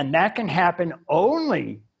 And that can happen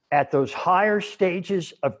only at those higher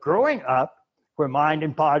stages of growing up, where mind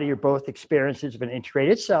and body are both experiences of an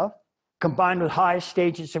integrated self, combined with high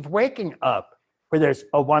stages of waking up, where there's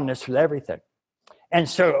a oneness with everything. And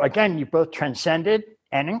so again, you both transcended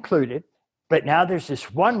and included, but now there's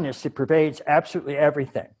this oneness that pervades absolutely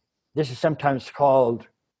everything. This is sometimes called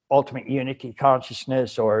ultimate unity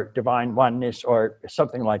consciousness or divine oneness or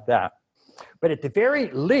something like that. But at the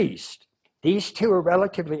very least, these two are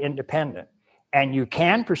relatively independent, and you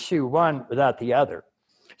can pursue one without the other.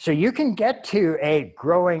 So you can get to a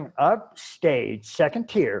growing up stage, second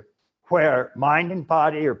tier, where mind and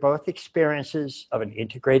body are both experiences of an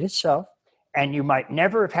integrated self, and you might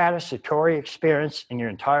never have had a Satori experience in your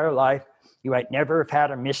entire life. You might never have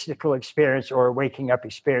had a mystical experience or a waking up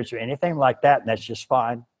experience or anything like that, and that's just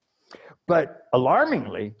fine. But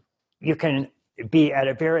alarmingly, you can be at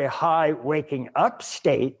a very high waking up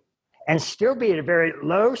state and still be at a very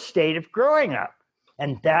low state of growing up.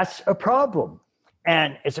 And that's a problem.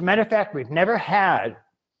 And as a matter of fact, we've never had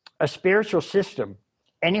a spiritual system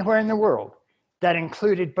anywhere in the world that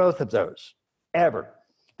included both of those, ever.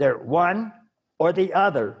 They're one or the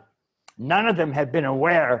other. None of them have been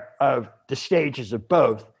aware of the stages of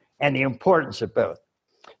both and the importance of both.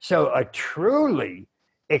 So a truly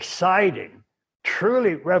exciting,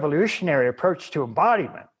 truly revolutionary approach to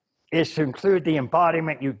embodiment is to include the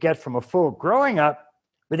embodiment you get from a full growing up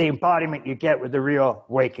with the embodiment you get with the real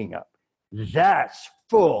waking up. That's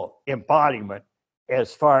full embodiment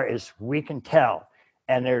as far as we can tell.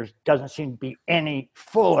 And there doesn't seem to be any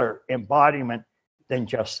fuller embodiment than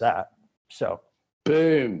just that. So,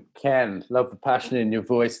 boom, Ken, love the passion in your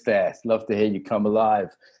voice there. Love to hear you come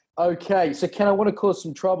alive. Okay, so Ken, I want to cause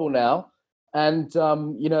some trouble now. And,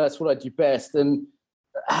 that's what I do best. And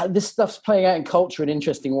this stuff's playing out in culture in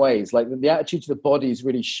interesting ways. Like the attitude to the body has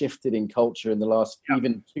really shifted in culture in the last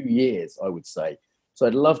even 2 years, I would say. So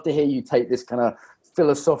I'd love to hear you take this kind of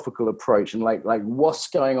philosophical approach and like what's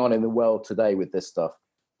going on in the world today with this stuff.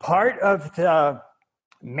 Part of the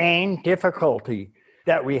main difficulty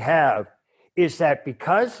that we have is that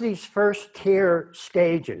because these first tier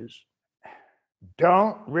stages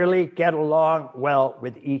don't really get along well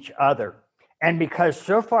with each other, and because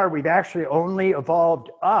so far we've actually only evolved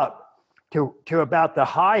up to about the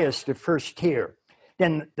highest of first tier,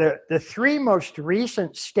 then the three most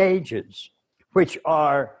recent stages, which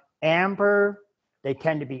are amber, they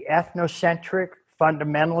tend to be ethnocentric,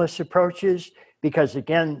 fundamentalist approaches, because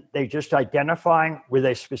again, they're just identifying with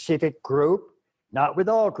a specific group, not with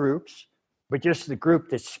all groups, but just the group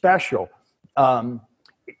that's special.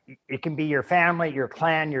 It can be your family, your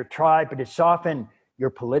clan, your tribe, but it's often your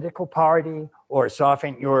political party, or it's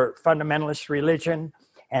often your fundamentalist religion.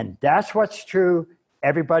 And that's what's true.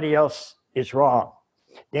 Everybody else is wrong.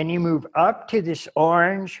 Then you move up to this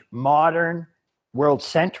orange, modern,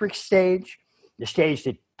 world-centric stage, the stage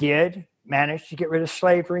that did manage to get rid of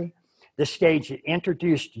slavery, the stage that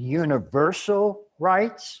introduced universal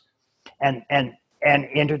rights and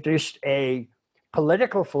introduced a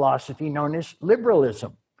political philosophy known as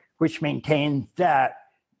liberalism, which maintained that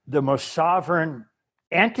the most sovereign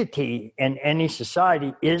entity in any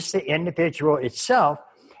society is the individual itself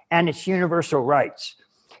and its universal rights.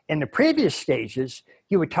 In the previous stages,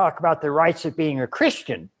 you would talk about the rights of being a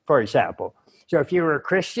Christian, for example. So if you were a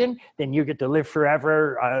Christian, then you get to live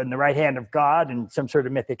forever in the right hand of God in some sort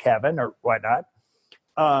of mythic heaven or whatnot.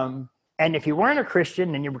 And if you weren't a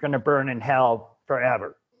Christian, then you were going to burn in hell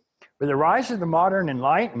forever. With the rise of the modern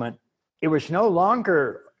Enlightenment, it was no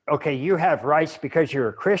longer, okay, you have rights because you're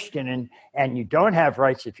a Christian and you don't have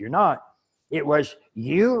rights if you're not. It was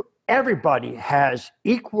everybody has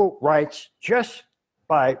equal rights just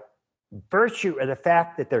by virtue of the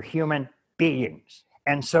fact that they're human beings.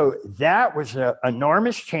 And so that was an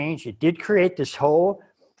enormous change. It did create this whole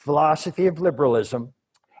philosophy of liberalism.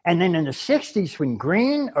 And then in the 60s, when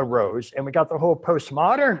green arose and we got the whole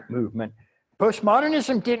postmodern movement,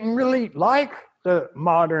 postmodernism didn't really like the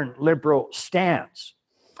modern liberal stance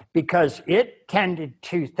because it tended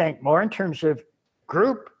to think more in terms of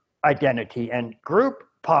group identity and group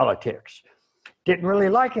politics. Didn't really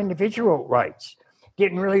like individual rights.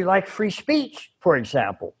 Didn't really like free speech, for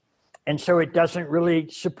example. And so it doesn't really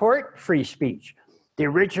support free speech. The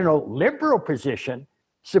original liberal position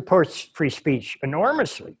supports free speech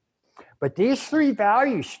enormously. But these three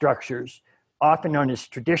value structures, often known as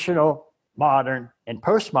traditional, modern, and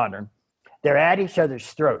postmodern, they're at each other's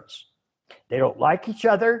throats. They don't like each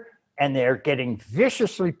other, and they're getting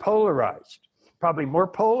viciously polarized, probably more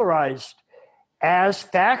polarized as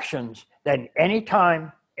factions than any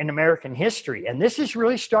time in American history. And this is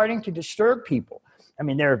really starting to disturb people. I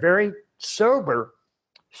mean, there are very sober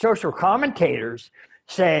social commentators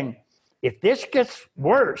saying, if this gets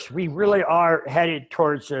worse, we really are headed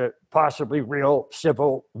towards a possibly real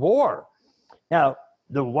civil war. Now,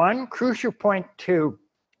 the one crucial point to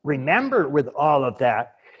remember with all of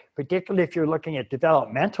that, particularly if you're looking at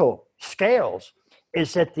developmental scales,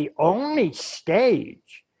 is that the only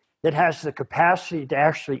stage that has the capacity to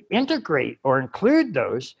actually integrate or include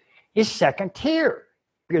those is second tier,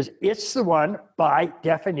 because it's the one, by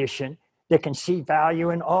definition, that can see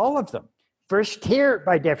value in all of them. First tier,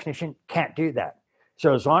 by definition, can't do that.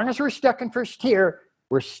 So as long as we're stuck in first tier,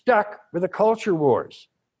 we're stuck with the culture wars,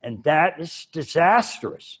 and that is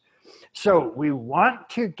disastrous. So we want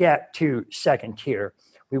to get to second tier.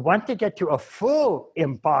 We want to get to a full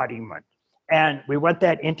embodiment, and we want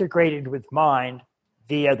that integrated with mind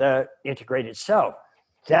via the integrated self.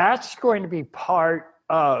 That's going to be part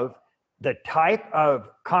of the type of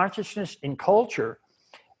consciousness in culture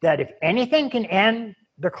that if anything can end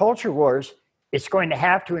the culture wars, it's going to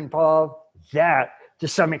have to involve that to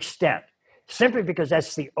some extent. simply because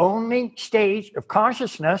that's the only stage of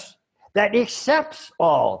consciousness that accepts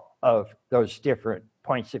all of those different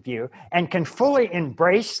points of view and can fully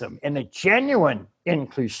embrace them in a genuine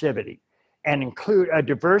inclusivity and include a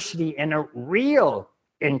diversity in a real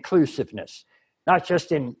inclusiveness, not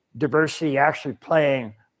just in diversity actually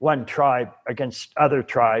playing one tribe against other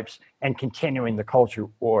tribes and continuing the culture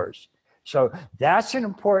wars. So that's an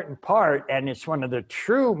important part, and it's one of the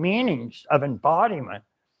true meanings of embodiment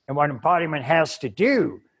and what embodiment has to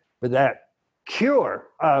do with that cure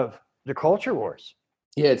of the culture wars.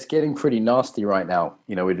 Yeah, it's getting pretty nasty right now,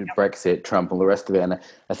 with Brexit, Trump, all the rest of it. And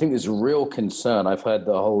I think there's a real concern. I've heard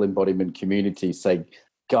the whole embodiment community say,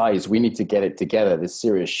 guys, we need to get it together. There's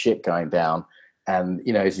serious shit going down. And,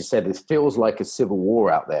 as you said, it feels like a civil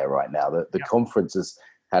war out there right now. The conference has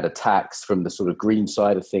had attacks from the sort of green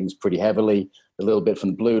side of things pretty heavily, a little bit from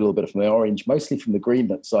the blue, a little bit from the orange, mostly from the green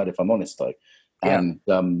side, if I'm honest, though. Yeah.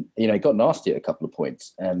 And, it got nasty at a couple of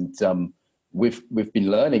points. And we've been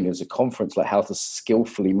learning as a conference, like how to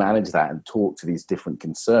skillfully manage that and talk to these different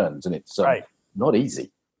concerns. And it's not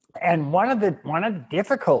easy. And one of the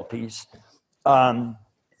difficulties,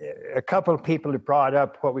 a couple of people have brought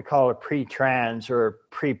up what we call a pre-trans or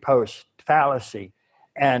pre-post fallacy.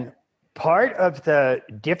 And part of the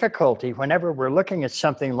difficulty whenever we're looking at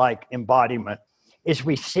something like embodiment is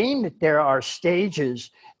we've seen that there are stages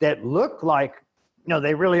that look like,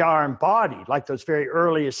 they really are embodied, like those very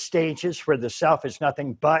earliest stages where the self is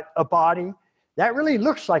nothing but a body. That really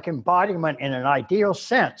looks like embodiment in an ideal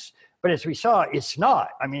sense. But as we saw, it's not.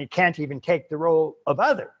 I mean, it can't even take the role of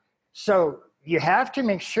other. So you have to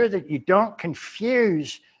make sure that you don't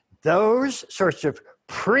confuse those sorts of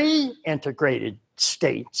pre-integrated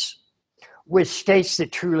states with states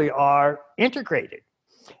that truly are integrated.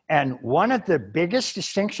 And one of the biggest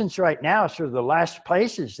distinctions right now, sort of the last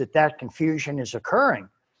places that confusion is occurring,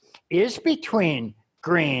 is between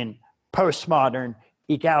green, postmodern,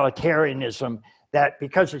 egalitarianism, that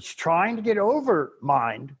because it's trying to get over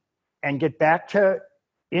mind and get back to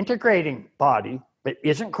integrating body, but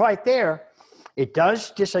isn't quite there. It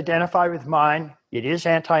does disidentify with mind. It is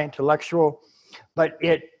anti-intellectual, but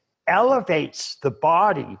it elevates the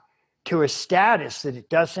body to a status that it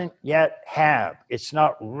doesn't yet have. It's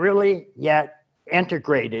not really yet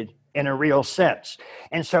integrated in a real sense.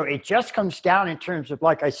 And so it just comes down in terms of,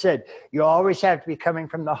 like I said, you always have to be coming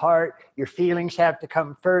from the heart. Your feelings have to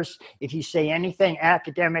come first. If you say anything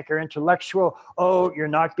academic or intellectual, you're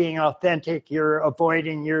not being authentic, you're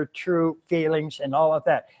avoiding your true feelings and all of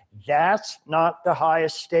that. That's not the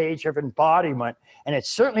highest stage of embodiment. And it's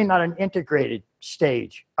certainly not an integrated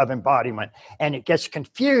stage of embodiment. And it gets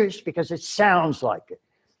confused because it sounds like it.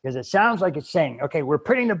 Because it sounds like it's saying, okay, we're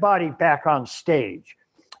putting the body back on stage.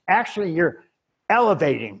 Actually, you're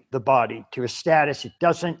elevating the body to a status it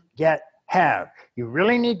doesn't yet have. You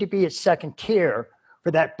really need to be at second tier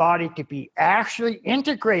for that body to be actually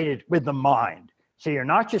integrated with the mind. So you're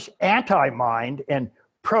not just anti-mind and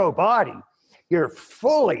pro-body. You're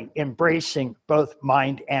fully embracing both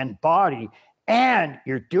mind and body, and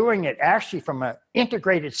you're doing it actually from an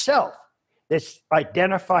integrated self that's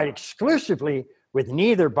identified exclusively with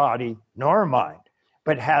neither body nor mind,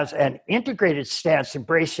 but has an integrated stance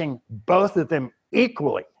embracing both of them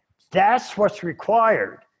equally. That's what's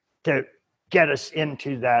required to get us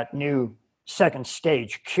into that new second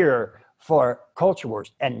stage cure for culture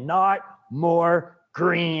wars, and not more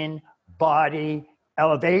green body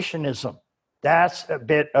elevationism. That's a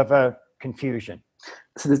bit of a confusion.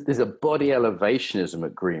 So there's a body elevationism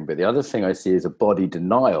at green, but the other thing I see is a body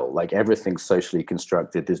denial, like everything's socially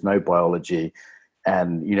constructed, there's no biology,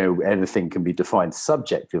 and everything can be defined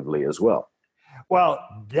subjectively as well. Well,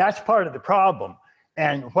 that's part of the problem.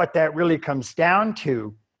 And what that really comes down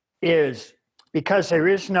to is because there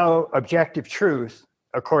is no objective truth,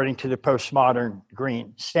 according to the postmodern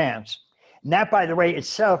green stance. And that, by the way,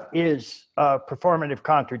 itself is a performative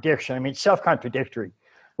contradiction. I mean, it's self-contradictory.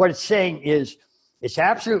 What it's saying is it's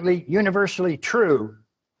absolutely universally true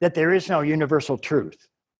that there is no universal truth.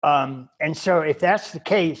 And so if that's the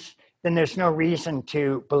case, then there's no reason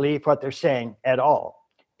to believe what they're saying at all.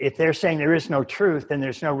 If they're saying there is no truth, then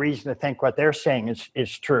there's no reason to think what they're saying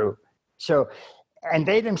is true. So, and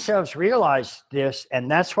they themselves realized this, and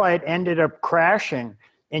that's why it ended up crashing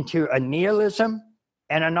into a nihilism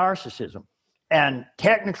and a narcissism. And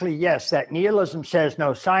technically, yes, that nihilism says,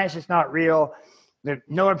 no, science is not real. There's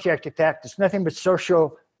no objective fact. It's nothing but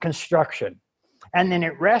social construction. And then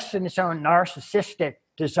it rests in its own narcissistic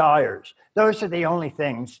desires. Those are the only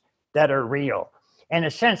things that are real. In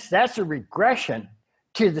a sense, that's a regression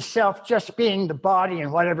to the self just being the body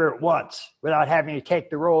and whatever it wants, without having to take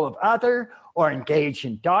the role of other or engage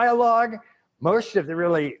in dialogue most of the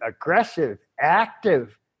really aggressive,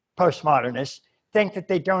 active postmodernists think that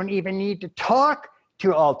they don't even need to talk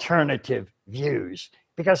to alternative views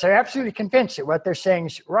because they're absolutely convinced that what they're saying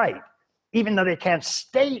is right, even though they can't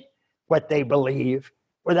state what they believe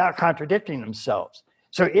without contradicting themselves.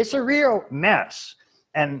 So it's a real mess.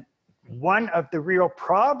 And one of the real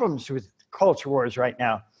problems with culture wars right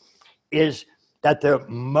now is that the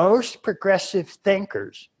most progressive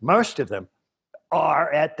thinkers, most of them,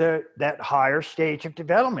 are at that higher stage of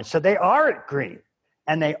development. So they are at green,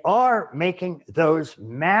 and they are making those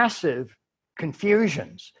massive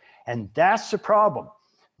confusions. And that's the problem.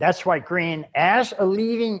 That's why green, as a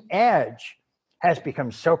leading edge, has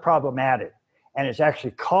become so problematic and is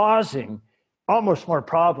actually causing almost more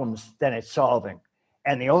problems than it's solving.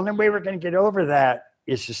 And the only way we're going to get over that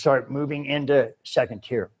is to start moving into second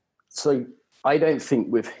tier. So I don't think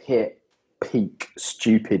we've hit peak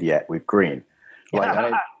stupid yet with green.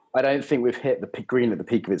 Like I don't think we've hit the green at the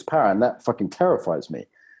peak of its power, and that fucking terrifies me.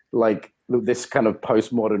 Like this kind of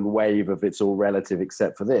postmodern wave of it's all relative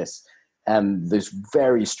except for this, and this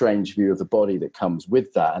very strange view of the body that comes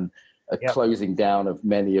with that, and a closing down of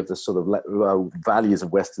many of the sort of values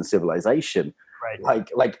of Western civilization. Right.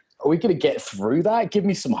 Like, are we going to get through that? Give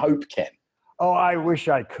me some hope, Ken. Oh, I wish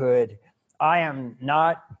I could. I am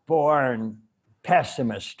not born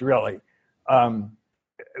pessimist, really.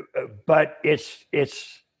 But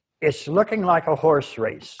it's looking like a horse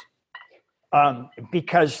race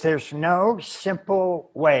because there's no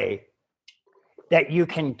simple way that you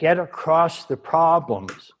can get across the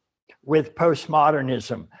problems with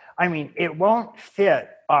postmodernism. I mean, it won't fit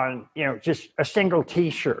on, just a single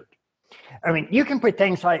T-shirt. I mean, you can put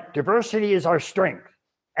things like diversity is our strength,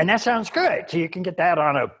 and that sounds good. So you can get that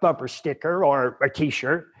on a bumper sticker or a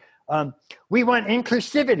T-shirt. We want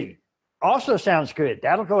inclusivity. Also sounds good.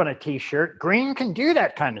 That'll go on a T-shirt. Green can do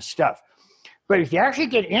that kind of stuff. But if you actually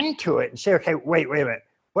get into it and say, okay, wait a minute.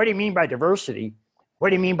 What do you mean by diversity? What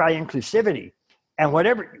do you mean by inclusivity? And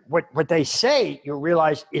what they say, you'll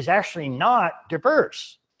realize is actually not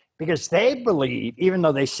diverse, because they believe, even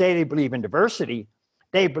though they say they believe in diversity,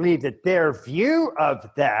 they believe that their view of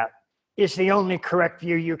that is the only correct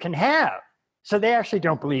view you can have. So they actually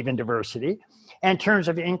don't believe in diversity. And in terms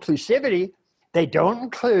of inclusivity, they don't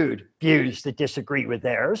include views that disagree with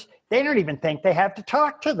theirs. They don't even think they have to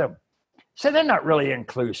talk to them. So they're not really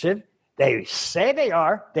inclusive. They say they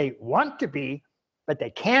are, they want to be, but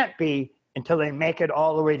they can't be until they make it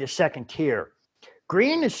all the way to second tier.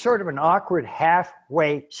 Green is sort of an awkward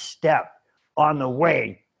halfway step on the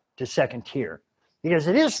way to second tier, because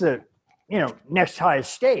it is the next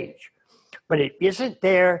highest stage, but it isn't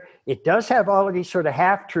there. It does have all of these sort of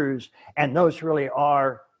half-truths, and those really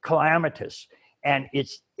are calamitous. And it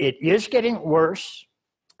is getting worse.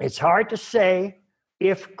 It's hard to say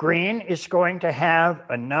if green is going to have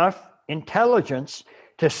enough intelligence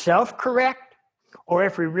to self-correct, or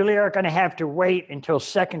if we really are going to have to wait until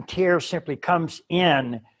second tier simply comes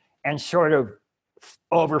in and sort of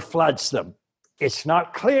overfloods them. It's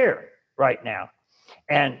not clear right now.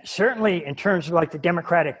 And certainly in terms of like the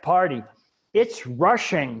Democratic Party, it's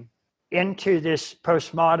rushing into this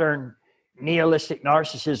postmodern nihilistic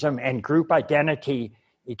narcissism and group identity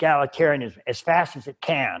egalitarianism as fast as it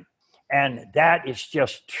can. And that is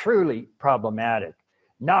just truly problematic.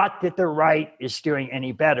 Not that the right is doing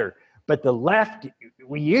any better, but the left,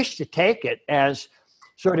 we used to take it as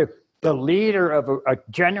sort of the leader of a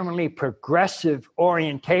genuinely progressive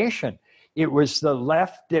orientation. It was the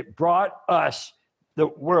left that brought us the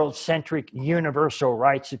world-centric universal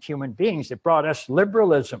rights of human beings, that brought us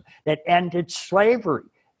liberalism, that ended slavery.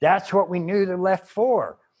 That's what we knew the left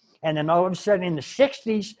for. And then all of a sudden in the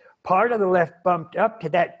 60s, part of the left bumped up to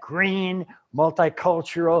that green,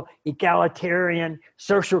 multicultural, egalitarian,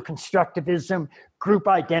 social constructivism, group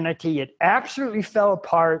identity. It absolutely fell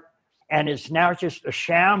apart and is now just a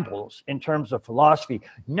shambles in terms of philosophy.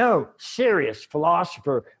 No serious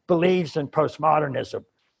philosopher believes in postmodernism.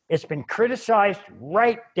 It's been criticized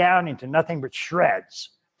right down into nothing but shreds.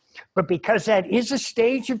 But because that is a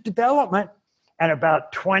stage of development, and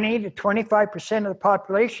about 20 to 25% of the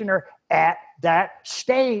population are at that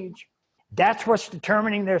stage, that's what's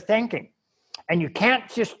determining their thinking. And you can't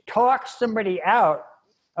just talk somebody out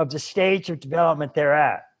of the stage of development they're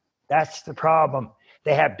at. That's the problem.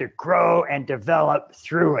 They have to grow and develop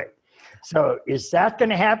through it. So is that going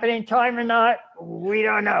to happen in time or not? We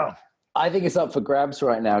don't know. I think it's up for grabs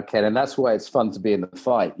right now, Ken, and that's why it's fun to be in the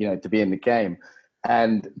fight, to be in the game.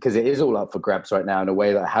 And because it is all up for grabs right now in a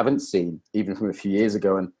way that I haven't seen even from a few years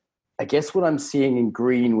ago. And I guess what I'm seeing in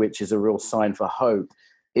green, which is a real sign for hope,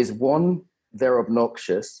 is one, they're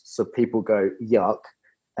obnoxious. So people go, yuck.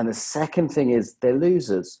 And the second thing is they're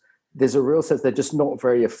losers. There's a real sense they're just not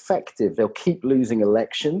very effective. They'll keep losing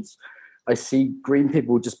elections. I see green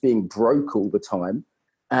people just being broke all the time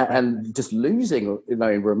and just losing,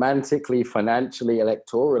 romantically, financially,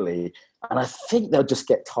 electorally. And I think they'll just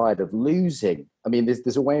get tired of losing. I mean,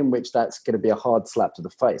 there's a way in which that's going to be a hard slap to the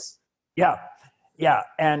face. Yeah.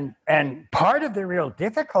 And part of the real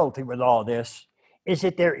difficulty with all this is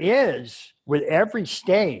that there is, with every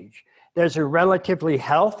stage, there's a relatively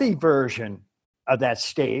healthy version of that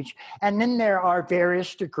stage. And then there are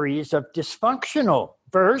various degrees of dysfunctional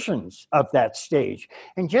versions of that stage.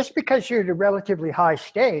 And just because you're at a relatively high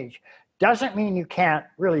stage doesn't mean you can't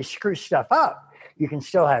really screw stuff up. You can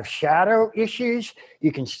still have shadow issues.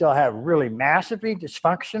 You can still have really massively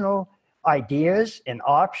dysfunctional ideas and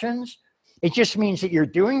options. It just means that you're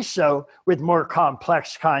doing so with more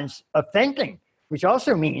complex kinds of thinking, which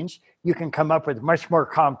also means you can come up with much more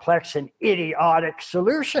complex and idiotic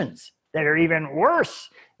solutions that are even worse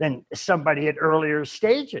than somebody at earlier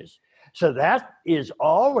stages. So that is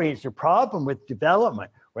always a problem with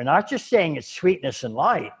development. We're not just saying it's sweetness and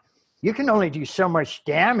light. You can only do so much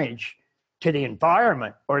damage to the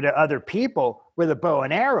environment or to other people with a bow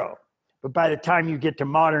and arrow. But by the time you get to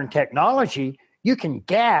modern technology, you can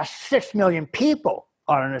gas 6 million people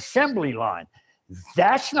on an assembly line.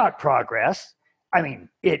 That's not progress. I mean,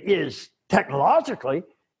 it is technologically,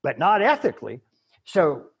 but not ethically.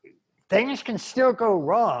 So things can still go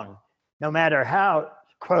wrong no matter how,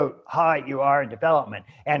 quote, high you are in development.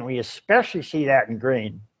 And we especially see that in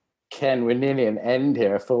green. Ken, we're nearly an end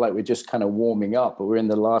here. I feel like we're just kind of warming up, but we're in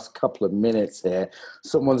the last couple of minutes here.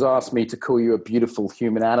 Someone's asked me to call you a beautiful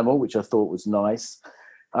human animal, which I thought was nice.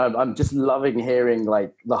 I'm just loving hearing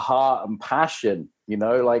like the heart and passion,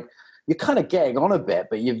 like you're kind of getting on a bit,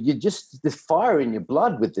 but you just, there's fire in your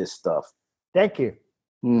blood with this stuff. Thank you.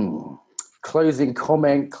 Closing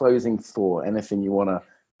comment, closing thought, anything you want to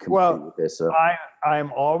complete with this?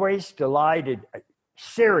 I'm always delighted,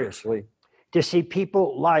 seriously, to see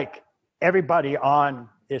people like everybody on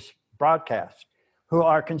this broadcast who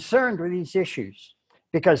are concerned with these issues,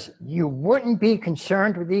 because you wouldn't be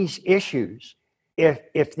concerned with these issues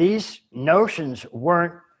if these notions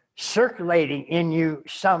weren't circulating in you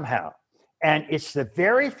somehow. And it's the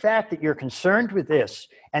very fact that you're concerned with this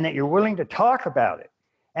and that you're willing to talk about it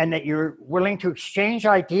and that you're willing to exchange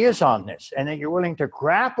ideas on this and that you're willing to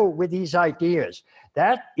grapple with these ideas,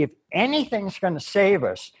 that if anything's going to save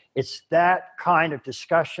us, it's that kind of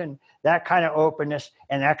discussion, that kind of openness,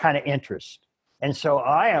 and that kind of interest. And so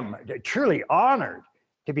I am truly honored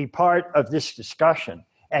to be part of this discussion.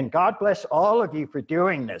 And God bless all of you for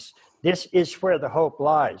doing this. This is where the hope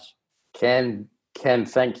lies. Ken,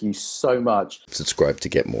 thank you so much. Subscribe to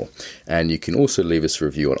get more. And you can also leave us a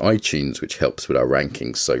review on iTunes, which helps with our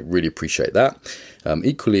rankings. So really appreciate that.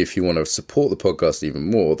 Equally, if you want to support the podcast even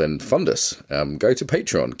more, then fund us. Go to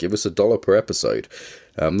Patreon. Give us $1 per episode.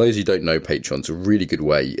 Those who don't know, Patreon's a really good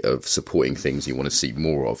way of supporting things you want to see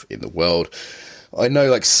more of in the world. I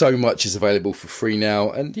know so much is available for free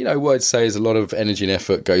now, and what I'd say is a lot of energy and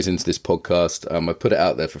effort goes into this podcast. I put it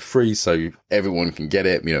out there for free so everyone can get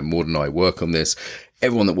it. Maud and I work on this.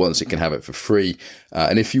 Everyone that wants it can have it for free.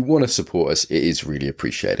 And if you want to support us, it is really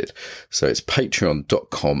appreciated. So it's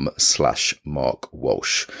patreon.com/Mark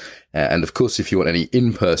Walsh. And of course, if you want any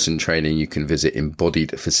in-person training, you can visit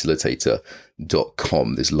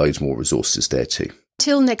embodiedfacilitator.com. There's loads more resources there too.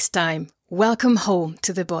 Till next time, welcome home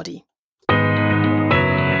to the body.